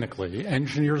 Technically,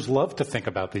 engineers love to think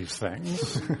about these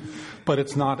things, but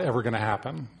it's not ever going to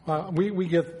happen.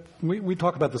 We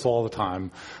talk about this all the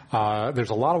time. There's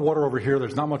a lot of water over here.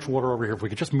 There's not much water over here. If we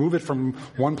could just move it from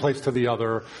one place to the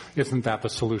other, isn't that the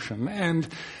solution? And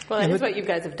that is what you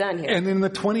guys have done here. And in the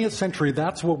 20th century,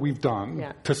 that's what we've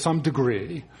done to some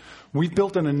degree. We've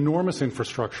built an enormous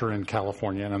infrastructure in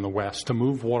California and in the West to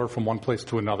move water from one place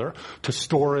to another, to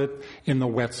store it in the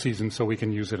wet season so we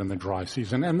can use it in the dry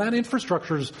season. And that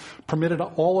infrastructure's permitted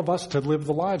all of us to live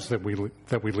the lives that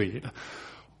we lead.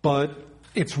 But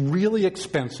it's really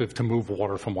expensive to move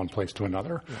water from one place to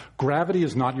another. Yeah. Gravity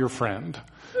is not your friend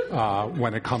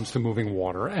when it comes to moving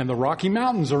water, and the Rocky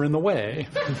Mountains are in the way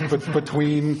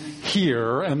between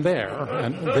here and there.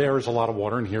 And there's a lot of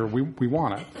water, and here we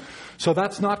want it. So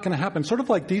that's not going to happen. Sort of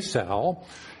like desal,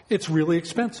 it's really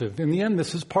expensive. In the end,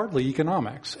 this is partly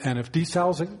economics. And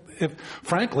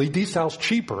frankly, desal's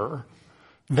cheaper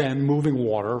than moving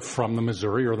water from the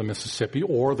Missouri or the Mississippi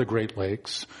or the Great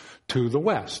Lakes to the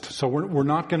West. So we're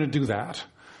not going to do that.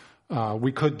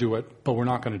 We could do it, but we're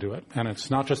not going to do it. And it's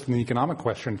not just an economic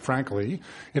question, frankly.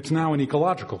 It's now an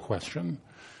ecological question.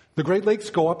 The Great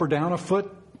Lakes go up or down a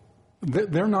foot.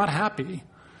 They're not happy.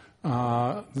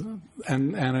 And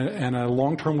a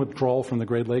long-term withdrawal from the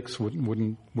Great Lakes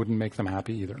wouldn't make them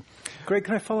happy either. Greg,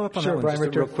 can I follow up on that one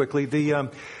just real quickly? The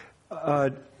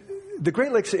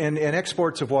Great Lakes and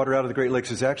exports of water out of the Great Lakes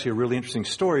is actually a really interesting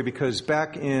story, because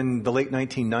back in the late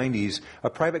 1990s, a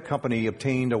private company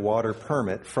obtained a water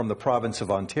permit from the province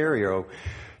of Ontario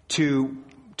to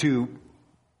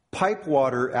pipe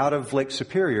water out of Lake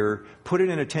Superior, put it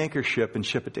in a tanker ship, and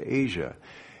ship it to Asia.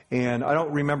 And I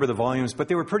don't remember the volumes, but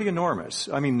they were pretty enormous.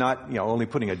 I mean, not only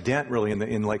putting a dent really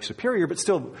in Lake Superior, but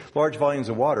still large volumes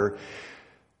of water.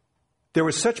 There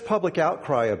was such public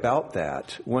outcry about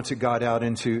that once it got out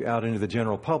into the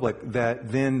general public,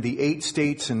 that then the 8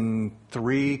 states and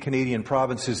 3 Canadian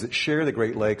provinces that share the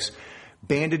Great Lakes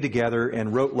banded together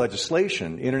and wrote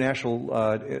legislation, an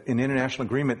international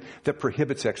agreement that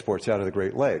prohibits exports out of the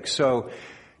Great Lakes. So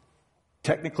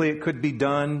technically it could be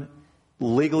done.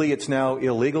 Legally, it's now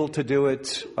illegal to do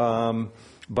it.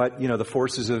 But, the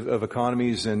forces of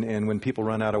economies and when people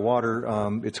run out of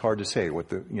water, it's hard to say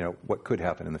what could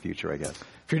happen in the future, I guess.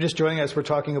 If you're just joining us, we're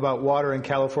talking about water in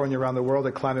California around the world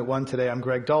at Climate One today. I'm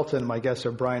Greg Dalton. My guests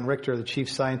are Brian Richter, the Chief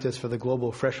Scientist for the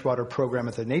Global Freshwater Program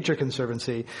at the Nature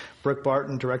Conservancy, Brooke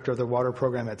Barton, Director of the Water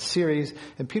Program at Ceres,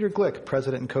 and Peter Glick,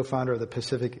 President and Co-founder of the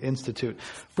Pacific Institute.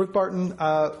 Brooke Barton,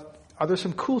 are there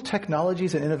some cool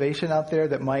technologies and innovation out there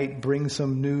that might bring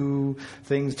some new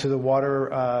things to the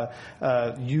water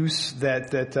use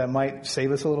that might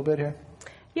save us a little bit here?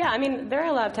 Yeah, I mean, there are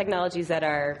a lot of technologies that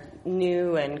are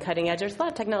new and cutting edge. There's a lot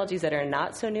of technologies that are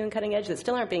not so new and cutting edge that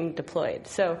still aren't being deployed.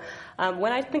 So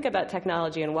when I think about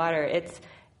technology and water,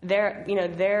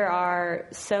 there are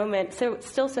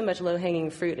still so much low-hanging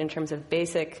fruit in terms of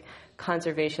basic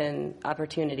conservation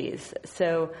opportunities.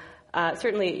 So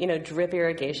certainly, drip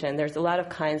irrigation. There's a lot of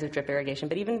kinds of drip irrigation,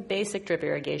 but even basic drip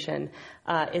irrigation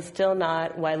is still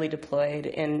not widely deployed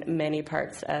in many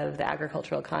parts of the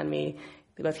agricultural economy,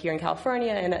 both here in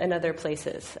California and other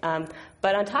places.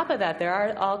 But on top of that, there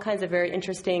are all kinds of very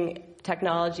interesting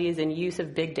technologies and use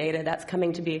of big data that's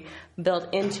coming to be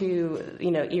built into,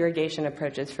 irrigation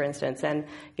approaches, for instance, and,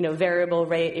 variable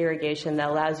rate irrigation that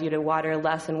allows you to water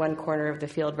less in one corner of the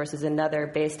field versus another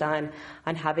based on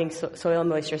having soil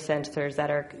moisture sensors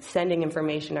that are sending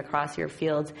information across your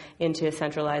fields into a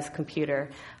centralized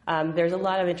computer. There's a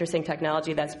lot of interesting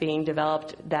technology that's being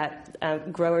developed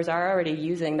that growers are already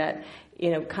using that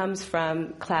comes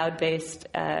from cloud-based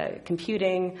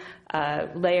computing,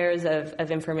 layers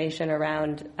of information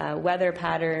around weather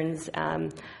patterns,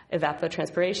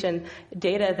 evapotranspiration,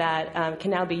 data that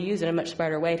can now be used in a much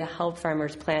smarter way to help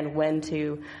farmers plan when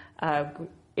to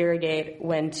irrigate,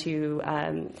 when to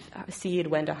seed,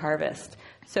 when to harvest.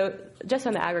 So just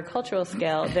on the agricultural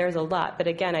scale, there's a lot. But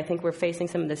again, I think we're facing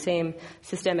some of the same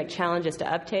systemic challenges to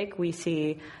uptake. We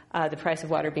see the price of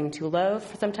water being too low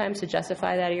sometimes to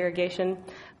justify that irrigation.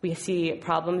 We see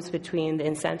problems between the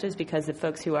incentives because the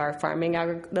folks who are farming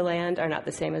the land are not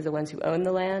the same as the ones who own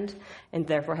the land and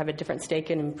therefore have a different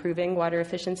stake in improving water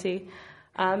efficiency.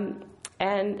 And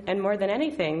more than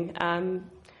anything,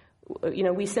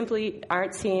 we simply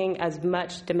aren't seeing as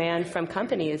much demand from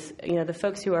companies, the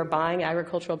folks who are buying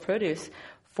agricultural produce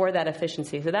for that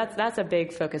efficiency. So that's a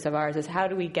big focus of ours, is how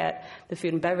do we get the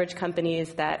food and beverage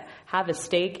companies that have a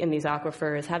stake in these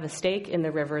aquifers, have a stake in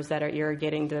the rivers that are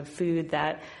irrigating the food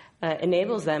that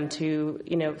enables them to,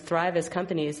 thrive as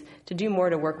companies, to do more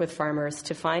to work with farmers,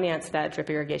 to finance that drip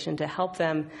irrigation, to help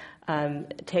them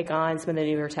take on some of the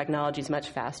newer technologies much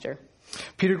faster.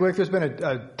 Peter Glick, there's been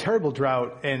a terrible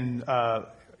drought in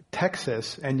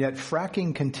Texas, and yet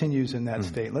fracking continues in that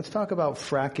state. Let's talk about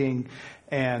fracking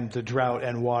and the drought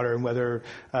and water, and whether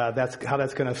how that's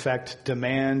going to affect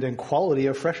demand and quality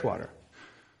of fresh water.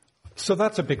 So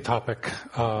that's a big topic,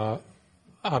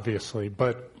 obviously,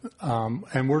 but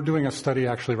and we're doing a study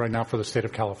actually right now for the state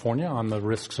of California on the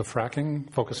risks of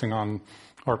fracking, focusing on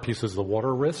our pieces, the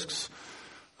water risks.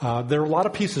 There are a lot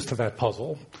of pieces to that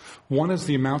puzzle. One is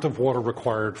the amount of water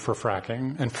required for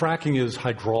fracking, and fracking is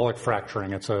hydraulic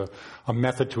fracturing. It's a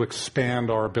method to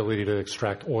expand our ability to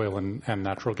extract oil and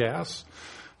natural gas.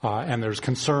 And there's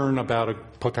concern about a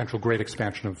potential great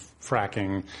expansion of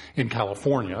fracking in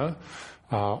California,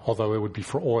 although it would be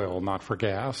for oil, not for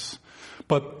gas.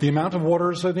 But the amount of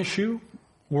water is an issue.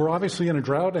 We're obviously in a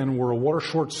drought, and we're a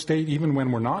water-short state even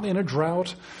when we're not in a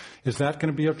drought. Is that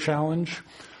going to be a challenge?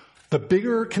 The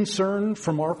bigger concern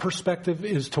from our perspective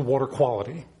is to water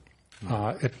quality.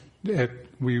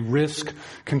 We risk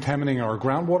contaminating our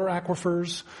groundwater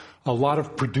aquifers. A lot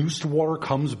of produced water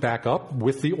comes back up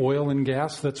with the oil and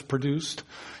gas that's produced,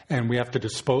 and we have to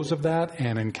dispose of that.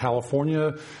 And in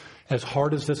California, as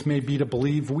hard as this may be to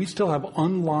believe, we still have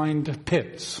unlined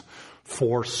pits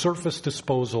for surface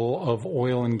disposal of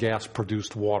oil and gas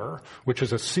produced water, which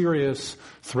is a serious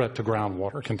threat to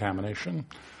groundwater contamination.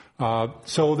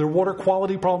 So there are water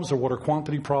quality problems, there are water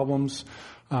quantity problems.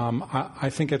 I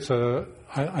think it's a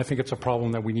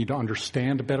problem that we need to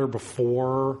understand better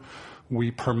before we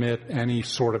permit any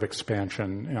sort of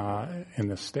expansion in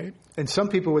this state. And some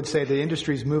people would say the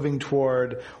industry is moving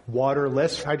toward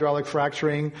waterless hydraulic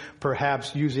fracturing,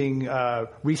 perhaps using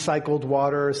recycled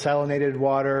water, salinated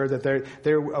water, that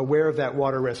they're aware of that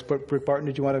water risk. But Rick Barton,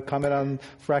 did you want to comment on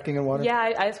fracking and water?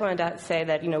 Yeah, I just wanted to say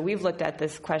that, we've looked at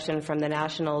this question from the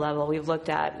national level. We've looked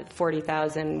at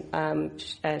 40,000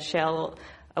 shale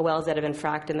wells that have been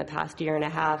fracked in the past year and a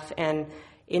half, and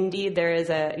indeed, there is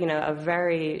a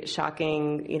very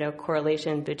shocking,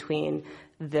 correlation between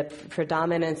the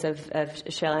predominance of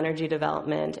shale energy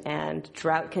development and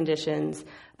drought conditions.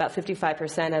 About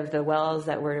 55% of the wells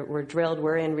that were drilled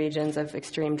were in regions of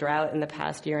extreme drought in the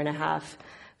past year and a half.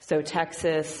 So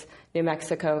Texas, New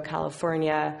Mexico,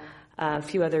 California, a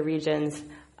few other regions.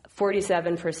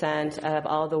 47% of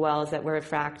all the wells that were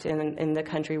fracked in the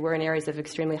country were in areas of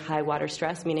extremely high water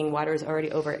stress, meaning water is already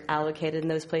over allocated in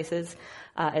those places.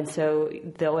 And so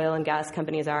the oil and gas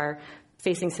companies are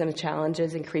facing some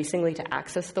challenges increasingly to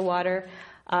access the water.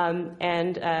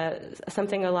 And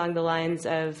something along the lines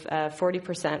of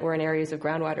 40% were in areas of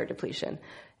groundwater depletion.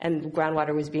 And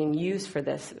groundwater was being used for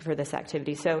this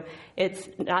activity. So it's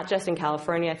not just in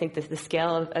California. I think the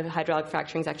scale of hydraulic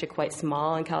fracturing is actually quite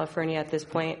small in California at this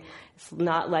point. It's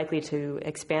not likely to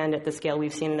expand at the scale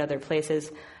we've seen in other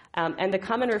places. And the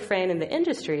common refrain in the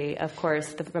industry, of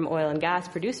course, from oil and gas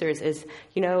producers is,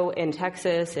 in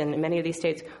Texas and in many of these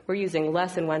states, we're using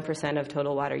less than 1% of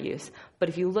total water use. But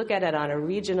if you look at it on a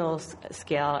regional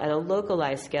scale, at a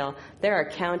localized scale, there are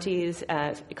counties,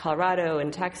 Colorado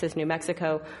and Texas, New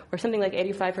Mexico, where something like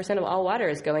 85% of all water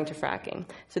is going to fracking.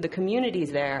 So the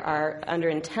communities there are under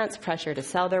intense pressure to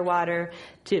sell their water,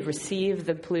 to receive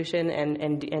the pollution,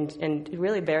 and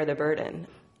really bear the burden.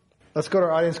 Let's go to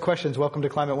our audience questions. Welcome to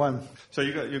Climate One. So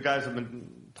you guys have been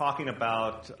talking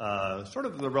about sort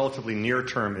of the relatively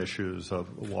near-term issues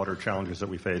of water challenges that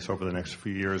we face over the next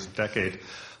few years, decade.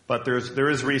 But there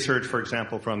is research, for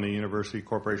example, from the University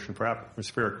Corporation for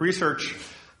Atmospheric Research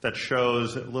that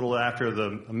shows a little after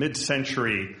the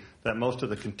mid-century that most of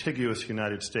the contiguous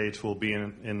United States will be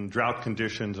in drought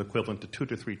conditions equivalent to 2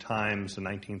 to 3 times the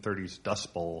 1930s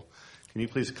Dust Bowl. Can you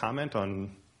please comment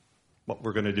on what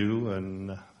we're going to do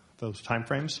and those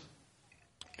timeframes?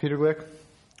 Peter Glick?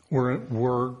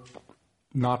 We're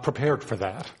not prepared for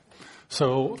that.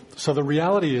 So the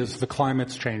reality is the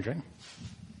climate's changing.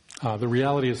 The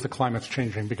reality is the climate's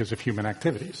changing because of human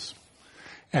activities.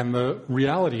 And the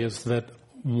reality is that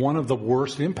one of the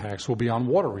worst impacts will be on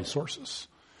water resources.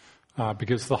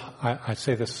 Because I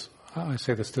say this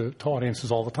to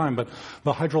audiences all the time, but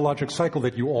the hydrologic cycle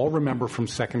that you all remember from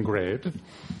second grade,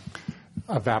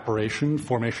 evaporation,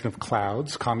 formation of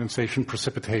clouds, condensation,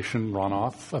 precipitation,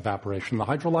 runoff, evaporation. The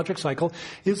hydrologic cycle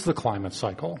is the climate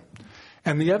cycle.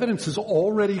 And the evidence is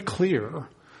already clear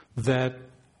that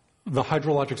the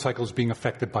hydrologic cycle is being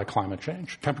affected by climate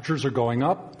change. Temperatures are going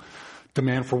up.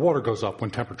 Demand for water goes up when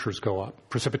temperatures go up.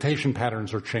 Precipitation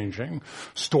patterns are changing.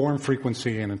 Storm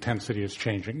frequency and intensity is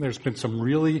changing. There's been some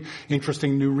really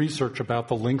interesting new research about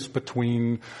the links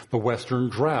between the Western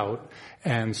drought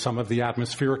and some of the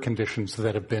atmospheric conditions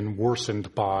that have been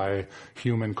worsened by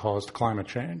human-caused climate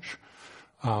change.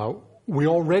 We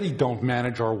already don't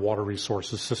manage our water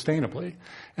resources sustainably.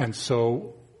 And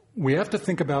so we have to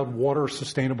think about water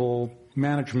sustainable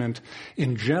management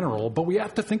in general, but we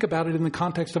have to think about it in the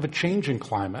context of a changing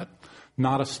climate,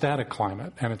 not a static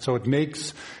climate. And so it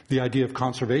makes the idea of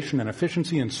conservation and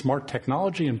efficiency and smart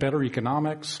technology and better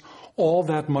economics all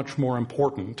that much more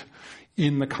important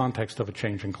in the context of a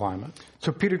changing climate.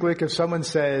 So Peter Glick, if someone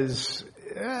says,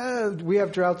 we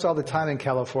have droughts all the time in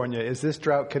California, is this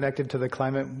drought connected to the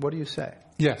climate? What do you say?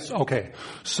 Yes, okay.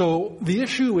 So the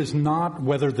issue is not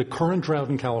whether the current drought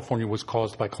in California was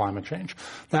caused by climate change.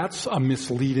 That's a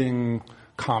misleading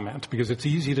comment because it's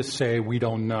easy to say we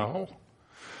don't know.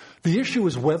 The issue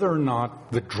is whether or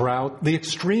not the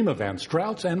extreme events,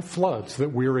 droughts and floods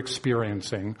that we're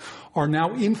experiencing are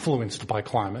now influenced by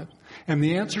climate. And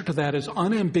the answer to that is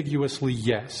unambiguously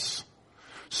yes.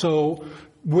 So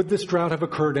would this drought have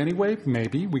occurred anyway?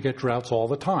 Maybe. We get droughts all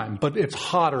the time. But it's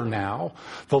hotter now.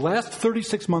 The last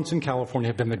 36 months in California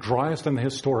have been the driest in the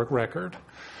historic record.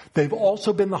 They've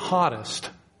also been the hottest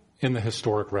in the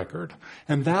historic record.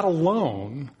 And that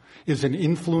alone is an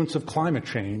influence of climate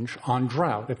change on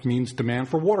drought. It means demand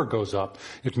for water goes up.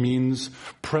 It means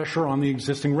pressure on the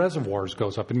existing reservoirs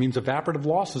goes up. It means evaporative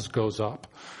losses goes up.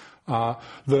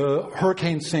 The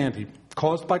Hurricane Sandy,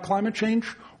 caused by climate change?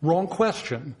 Wrong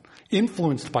question.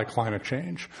 Influenced by climate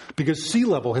change, because sea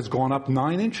level has gone up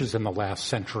 9 inches in the last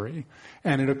century,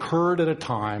 and it occurred at a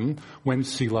time when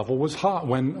sea level was high,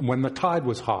 when the tide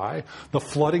was high. The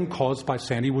flooding caused by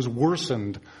Sandy was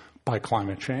worsened by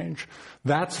climate change.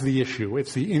 That's the issue.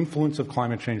 It's the influence of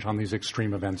climate change on these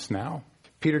extreme events now.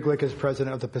 Peter Glick is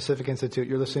president of the Pacific Institute.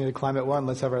 You're listening to Climate One.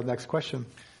 Let's have our next question.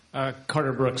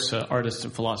 Carter Brooks, artist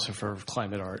and philosopher of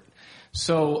climate art.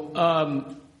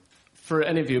 So, for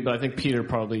any of you, but I think Peter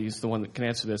probably is the one that can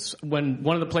answer this. When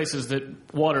one of the places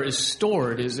that water is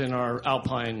stored is in our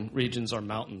alpine regions, our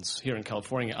mountains here in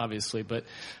California, obviously. But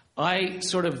I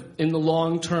sort of, in the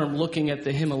long term, looking at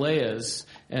the Himalayas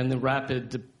and the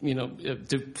rapid,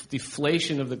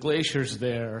 deflation of the glaciers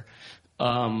there,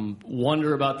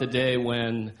 wonder about the day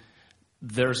when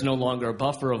there's no longer a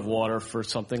buffer of water for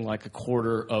something like a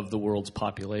quarter of the world's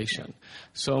population.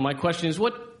 So my question is,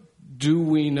 what do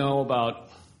we know about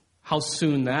how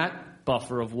soon that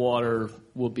buffer of water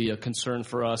will be a concern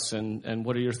for us, and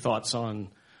what are your thoughts on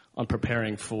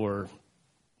preparing for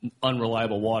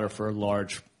unreliable water for a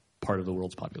large part of the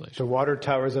world's population? The water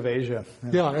towers of Asia.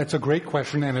 Yeah, it's a great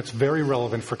question, and it's very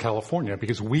relevant for California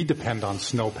because we depend on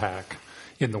snowpack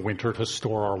in the winter to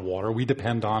store our water. We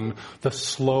depend on the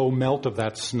slow melt of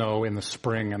that snow in the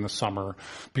spring and the summer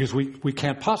because we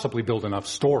can't possibly build enough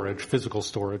storage, physical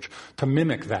storage, to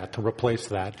mimic that, to replace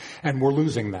that. And we're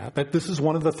losing that. But this is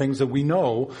one of the things that we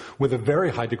know with a very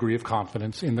high degree of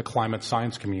confidence in the climate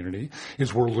science community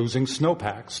is we're losing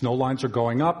snowpack. Snow lines are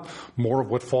going up. More of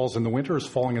what falls in the winter is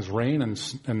falling as rain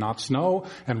and not snow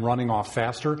and running off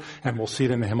faster. And we'll see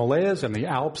it in the Himalayas and the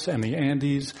Alps and the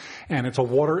Andes. And it's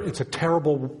a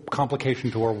terrible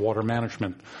complication to our water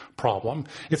management problem.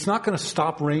 It's not going to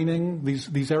stop raining.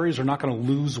 These areas are not going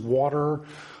to lose water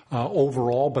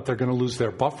overall, but they're going to lose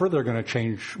their buffer. They're going to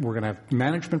change. We're going to have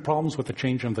management problems with the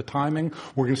change in the timing.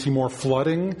 We're going to see more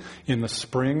flooding in the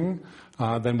spring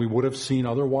than we would have seen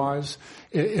otherwise.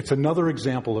 It's another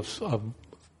example of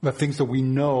the things that we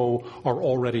know are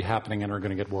already happening and are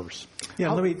going to get worse.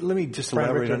 Yeah, let me just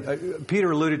elaborate on.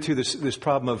 Peter alluded to this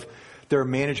problem of there are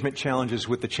management challenges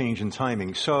with the change in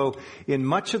timing. So in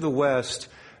much of the West,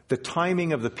 the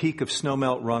timing of the peak of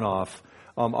snowmelt runoff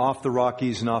off the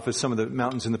Rockies and off of some of the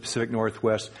mountains in the Pacific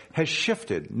Northwest has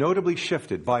shifted, notably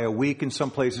shifted by a week in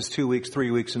some places, 2 weeks, 3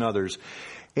 weeks in others.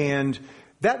 And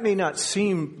that may not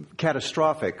seem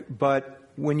catastrophic, but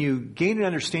when you gain an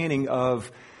understanding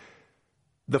of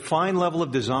the fine level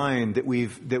of design that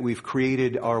we've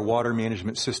created our water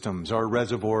management systems, our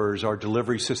reservoirs, our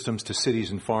delivery systems to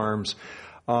cities and farms,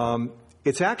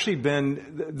 it's actually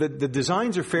been, the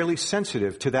designs are fairly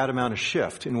sensitive to that amount of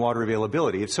shift in water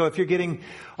availability. So if you're getting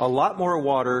a lot more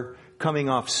water coming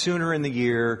off sooner in the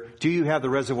year, do you have the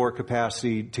reservoir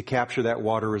capacity to capture that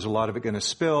water, or is a lot of it going to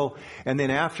spill? And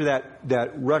then after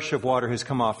that rush of water has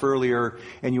come off earlier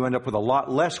and you end up with a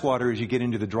lot less water as you get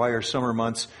into the drier summer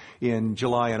months in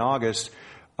July and August,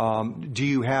 do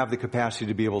you have the capacity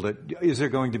to be able to, is there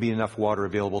going to be enough water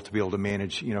available to be able to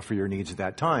manage, for your needs at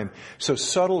that time? So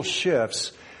subtle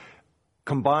shifts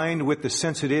combined with the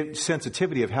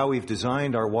sensitivity of how we've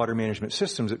designed our water management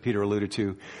systems that Peter alluded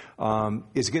to,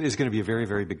 is going to be a very,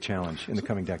 very big challenge in the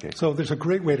coming decades. So there's a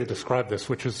great way to describe this,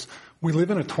 which is we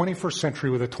live in a 21st century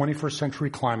with a 21st century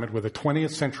climate, with a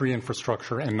 20th century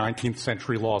infrastructure and 19th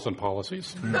century laws and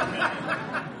policies.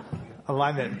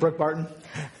 Alignment. Brooke Barton?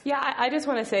 Yeah, I just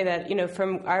want to say that,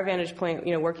 from our vantage point,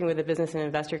 working with the business and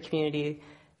investor community,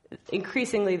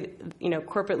 increasingly,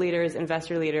 corporate leaders,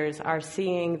 investor leaders are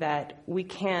seeing that we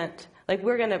can't,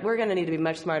 we're gonna need to be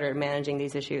much smarter at managing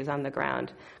these issues on the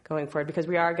ground going forward, because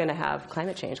we are going to have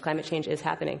climate change. Climate change is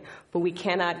happening, but we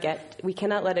cannot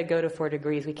let it go to 4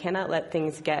 degrees. We cannot let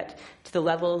things get to the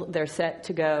level they're set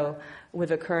to go with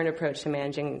the current approach to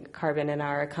managing carbon in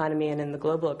our economy and in the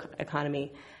global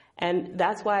economy. And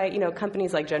that's why,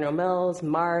 companies like General Mills,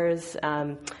 Mars,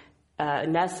 Nestle,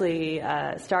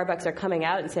 Starbucks are coming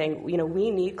out and saying,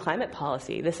 we need climate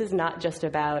policy. This is not just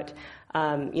about,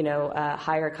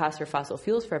 higher costs for fossil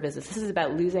fuels for our business. This is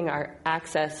about losing our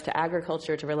access to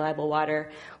agriculture, to reliable water.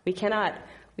 We cannot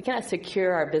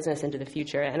secure our business into the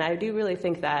future. And I do really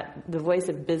think that the voice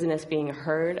of business being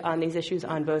heard on these issues,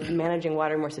 on both managing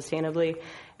water more sustainably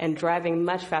and driving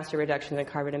much faster reductions in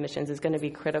carbon emissions, is going to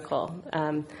be critical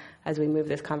as we move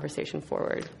this conversation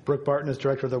forward. Brooke Barton is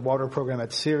director of the water program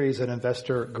at Ceres, an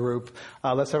investor group.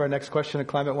 Let's have our next question at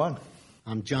Climate One.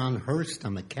 I'm John Hurst.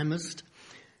 I'm a chemist.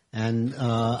 And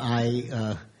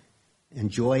I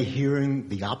enjoy hearing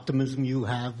the optimism you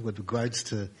have with regards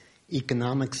to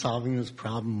economic solving this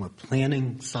problem or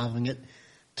planning solving it.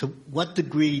 To what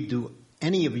degree do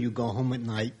any of you go home at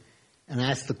night and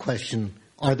ask the question,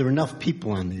 are there enough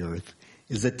people on the earth?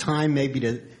 Is it time maybe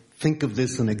to think of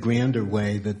this in a grander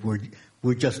way, that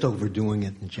we're just overdoing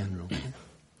it in general?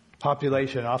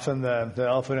 Population, often the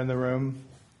elephant in the room.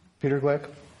 Peter Glick?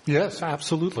 Yes,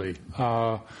 absolutely.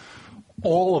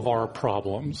 All of our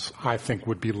problems, I think,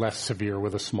 would be less severe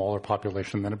with a smaller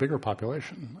population than a bigger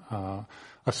population,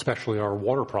 especially our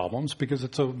water problems, because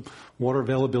it's a water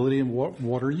availability and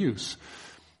water use.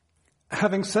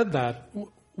 Having said that,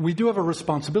 we do have a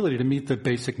responsibility to meet the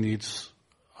basic needs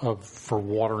for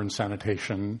water and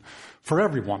sanitation for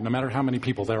everyone, no matter how many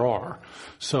people there are.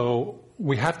 So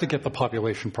we have to get the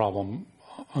population problem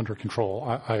under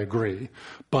control. I agree.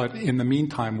 But in the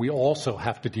meantime, we also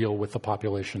have to deal with the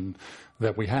population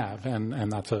that we have,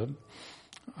 and that's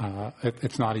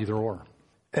it's not either or.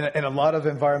 And a lot of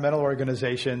environmental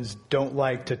organizations don't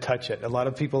like to touch it. A lot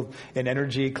of people in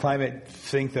energy, climate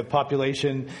think that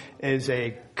population is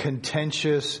a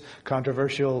contentious,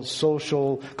 controversial,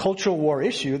 social, cultural war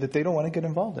issue that they don't want to get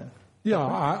involved in. Yeah,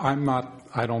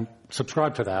 I don't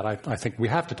subscribe to that. I think we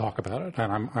have to talk about it,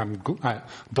 and I'm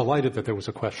delighted that there was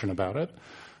a question about it.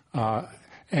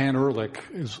 Anne Ehrlich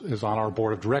is on our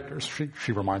board of directors.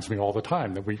 She reminds me all the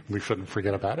time that we shouldn't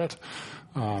forget about it.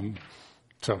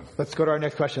 So let's go to our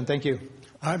next question. Thank you.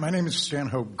 Hi, my name is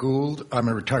Stanhope Gould. I'm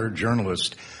a retired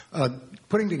journalist.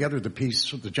 Putting together the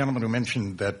piece, the gentleman who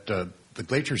mentioned that the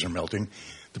glaciers are melting,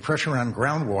 the pressure on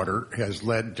groundwater has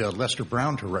led Lester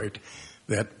Brown to write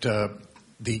that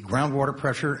the groundwater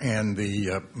pressure and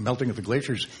the melting of the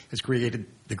glaciers has created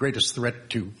the greatest threat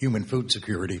to human food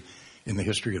security in the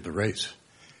history of the race.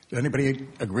 Does anybody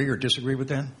agree or disagree with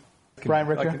that? Brian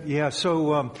Richter? Yeah,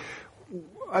 so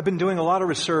I've been doing a lot of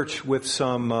research with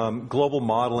some global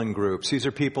modeling groups. These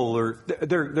are people,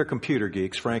 they're computer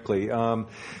geeks, frankly.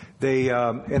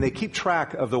 They keep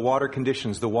track of the water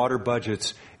conditions, the water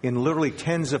budgets in literally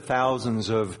tens of thousands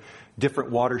of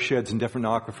different watersheds and different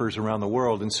aquifers around the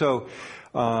world. And so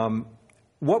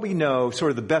what we know, sort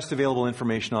of the best available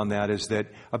information on that, is that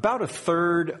about a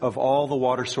third of all the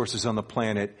water sources on the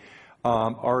planet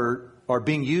are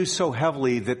being used so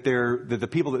heavily that the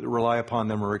people that rely upon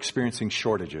them are experiencing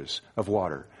shortages of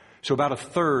water. So about a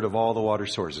third of all the water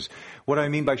sources. What I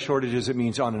mean by shortages, it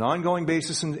means on an ongoing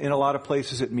basis in a lot of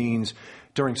places. It means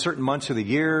during certain months of the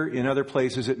year. In other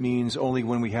places, it means only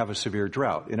when we have a severe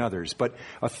drought in others. But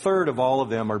a third of all of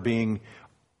them are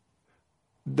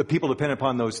the people dependent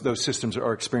upon those systems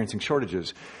are experiencing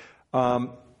shortages.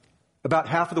 About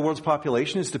half of the world's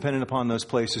population is dependent upon those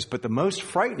places, but the most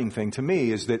frightening thing to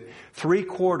me is that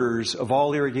 3/4 of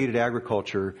all irrigated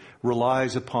agriculture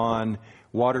relies upon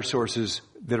water sources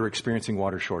that are experiencing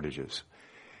water shortages.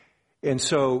 And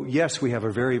so, yes, we have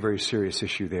a very, very serious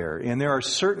issue there. And there are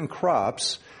certain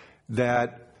crops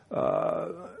that,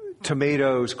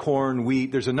 tomatoes, corn,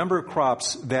 wheat, there's a number of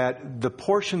crops that the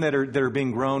portion that are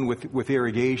being grown with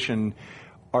irrigation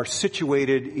are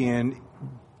situated in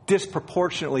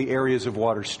disproportionately areas of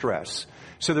water stress.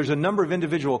 So there's a number of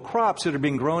individual crops that are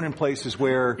being grown in places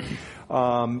where,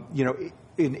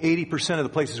 in 80% of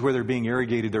the places where they're being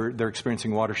irrigated, they're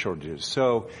experiencing water shortages.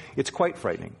 So it's quite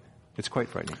frightening. It's quite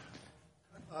frightening.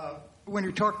 When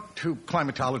you talk to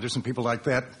climatologists and people like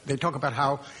that, they talk about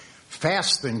how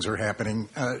fast things are happening.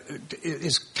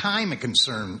 Is time a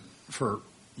concern for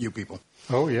you people?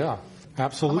 Oh, yeah.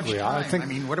 Absolutely. How much time? I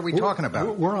mean, what are we talking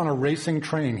about? We're on a racing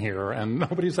train here, and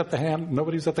nobody's at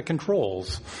the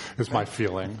controls, is my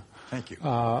feeling. Thank you.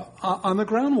 On the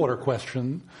groundwater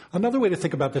question, another way to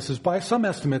think about this is by some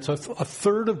estimates, a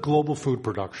third of global food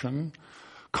production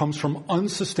comes from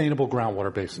unsustainable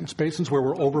groundwater basins where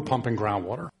we're overpumping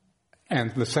groundwater.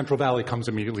 And the Central Valley comes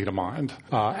immediately to mind,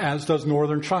 as does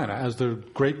northern China, as do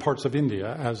great parts of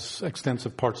India, as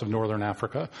extensive parts of northern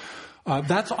Africa.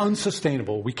 That's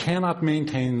unsustainable. We cannot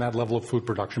maintain that level of food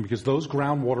production because those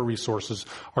groundwater resources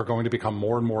are going to become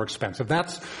more and more expensive.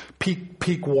 That's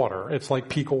peak water. It's like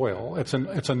peak oil. It's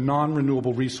a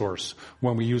non-renewable resource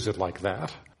when we use it like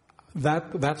that.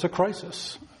 That's a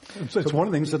crisis. It's one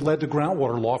of the things that led to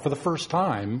groundwater law for the first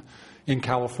time in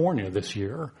California this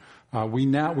year. We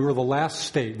were the last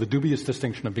state, the dubious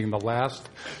distinction of being the last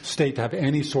state to have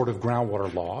any sort of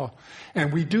groundwater law.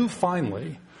 And we do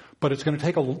finally, but it's going to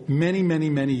take many, many,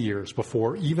 many years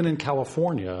before, even in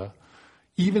California,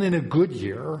 even in a good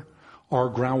year, our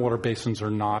groundwater basins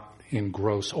are not in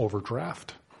gross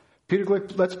overdraft. Peter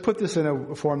Glick, let's put this in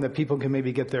a form that people can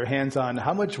maybe get their hands on.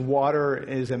 How much water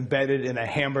is embedded in a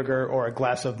hamburger or a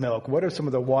glass of milk? What are some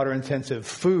of the water-intensive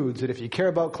foods that if you care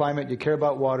about climate, you care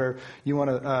about water, you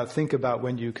want to think about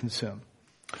when you consume?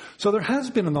 So there has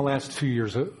been in the last few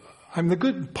years,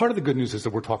 part of the good news is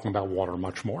that we're talking about water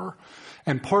much more.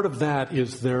 And part of that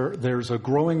is there's a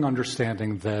growing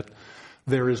understanding that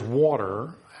there is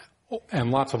water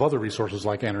and lots of other resources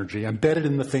like energy embedded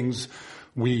in the things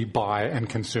we buy and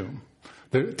consume.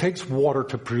 It takes water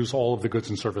to produce all of the goods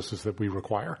and services that we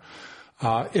require.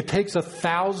 It takes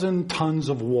 1,000 tons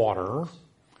of water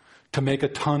to make a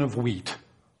ton of wheat.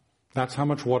 That's how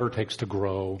much water it takes to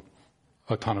grow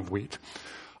a ton of wheat.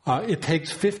 It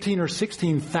takes 15 or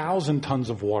 16,000 tons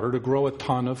of water to grow a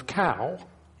ton of cow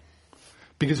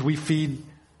because we feed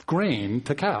grain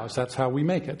to cows. That's how we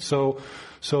make it. So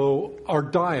our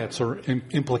diets are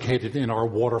implicated in our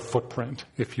water footprint,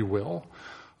 if you will.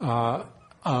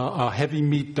 A heavy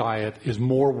meat diet is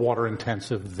more water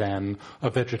intensive than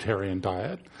a vegetarian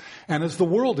diet. And as the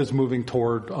world is moving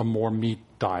toward a more meat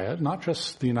diet, not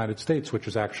just the United States, which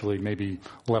is actually maybe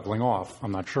leveling off,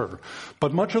 I'm not sure,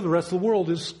 but much of the rest of the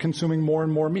world is consuming more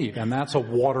and more meat. And that's there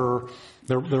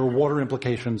are water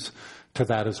implications to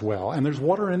that as well. And there's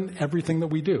water in everything that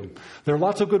we do. There are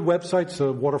lots of good websites,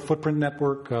 the Water Footprint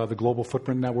Network, the Global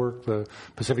Footprint Network, the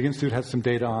Pacific Institute has some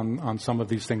data on some of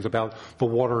these things about the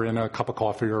water in a cup of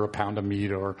coffee or a pound of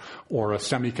meat or a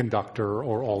semiconductor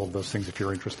or all of those things if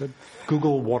you're interested.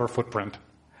 Google Water Footprint.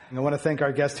 And I want to thank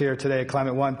our guest here today at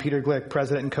Climate One, Peter Glick,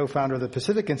 President and co-founder of the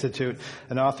Pacific Institute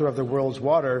and author of The World's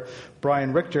Water,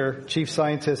 Brian Richter, Chief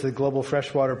Scientist at the Global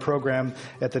Freshwater Program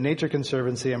at the Nature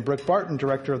Conservancy, and Brooke Barton,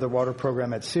 Director of the Water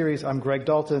Program at Ceres. I'm Greg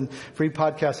Dalton. Free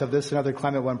podcasts of this and other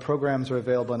Climate One programs are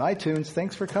available on iTunes.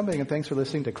 Thanks for coming and thanks for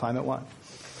listening to Climate One.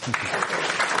 Thank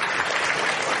you.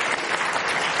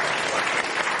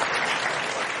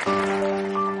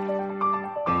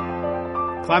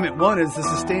 Climate One is the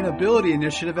sustainability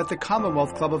initiative at the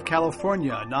Commonwealth Club of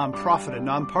California, a nonprofit and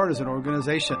nonpartisan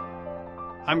organization.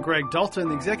 I'm Greg Dalton,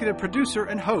 the executive producer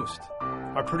and host.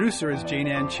 Our producer is Jane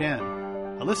Ann Chen.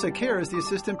 Alyssa Kerr is the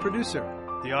assistant producer.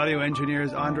 The audio engineer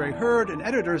is Andre Hurd, and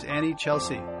editor is Annie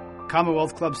Chelsea.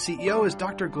 Commonwealth Club CEO is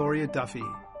Dr. Gloria Duffy.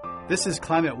 This is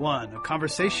Climate One, a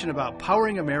conversation about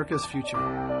powering America's future.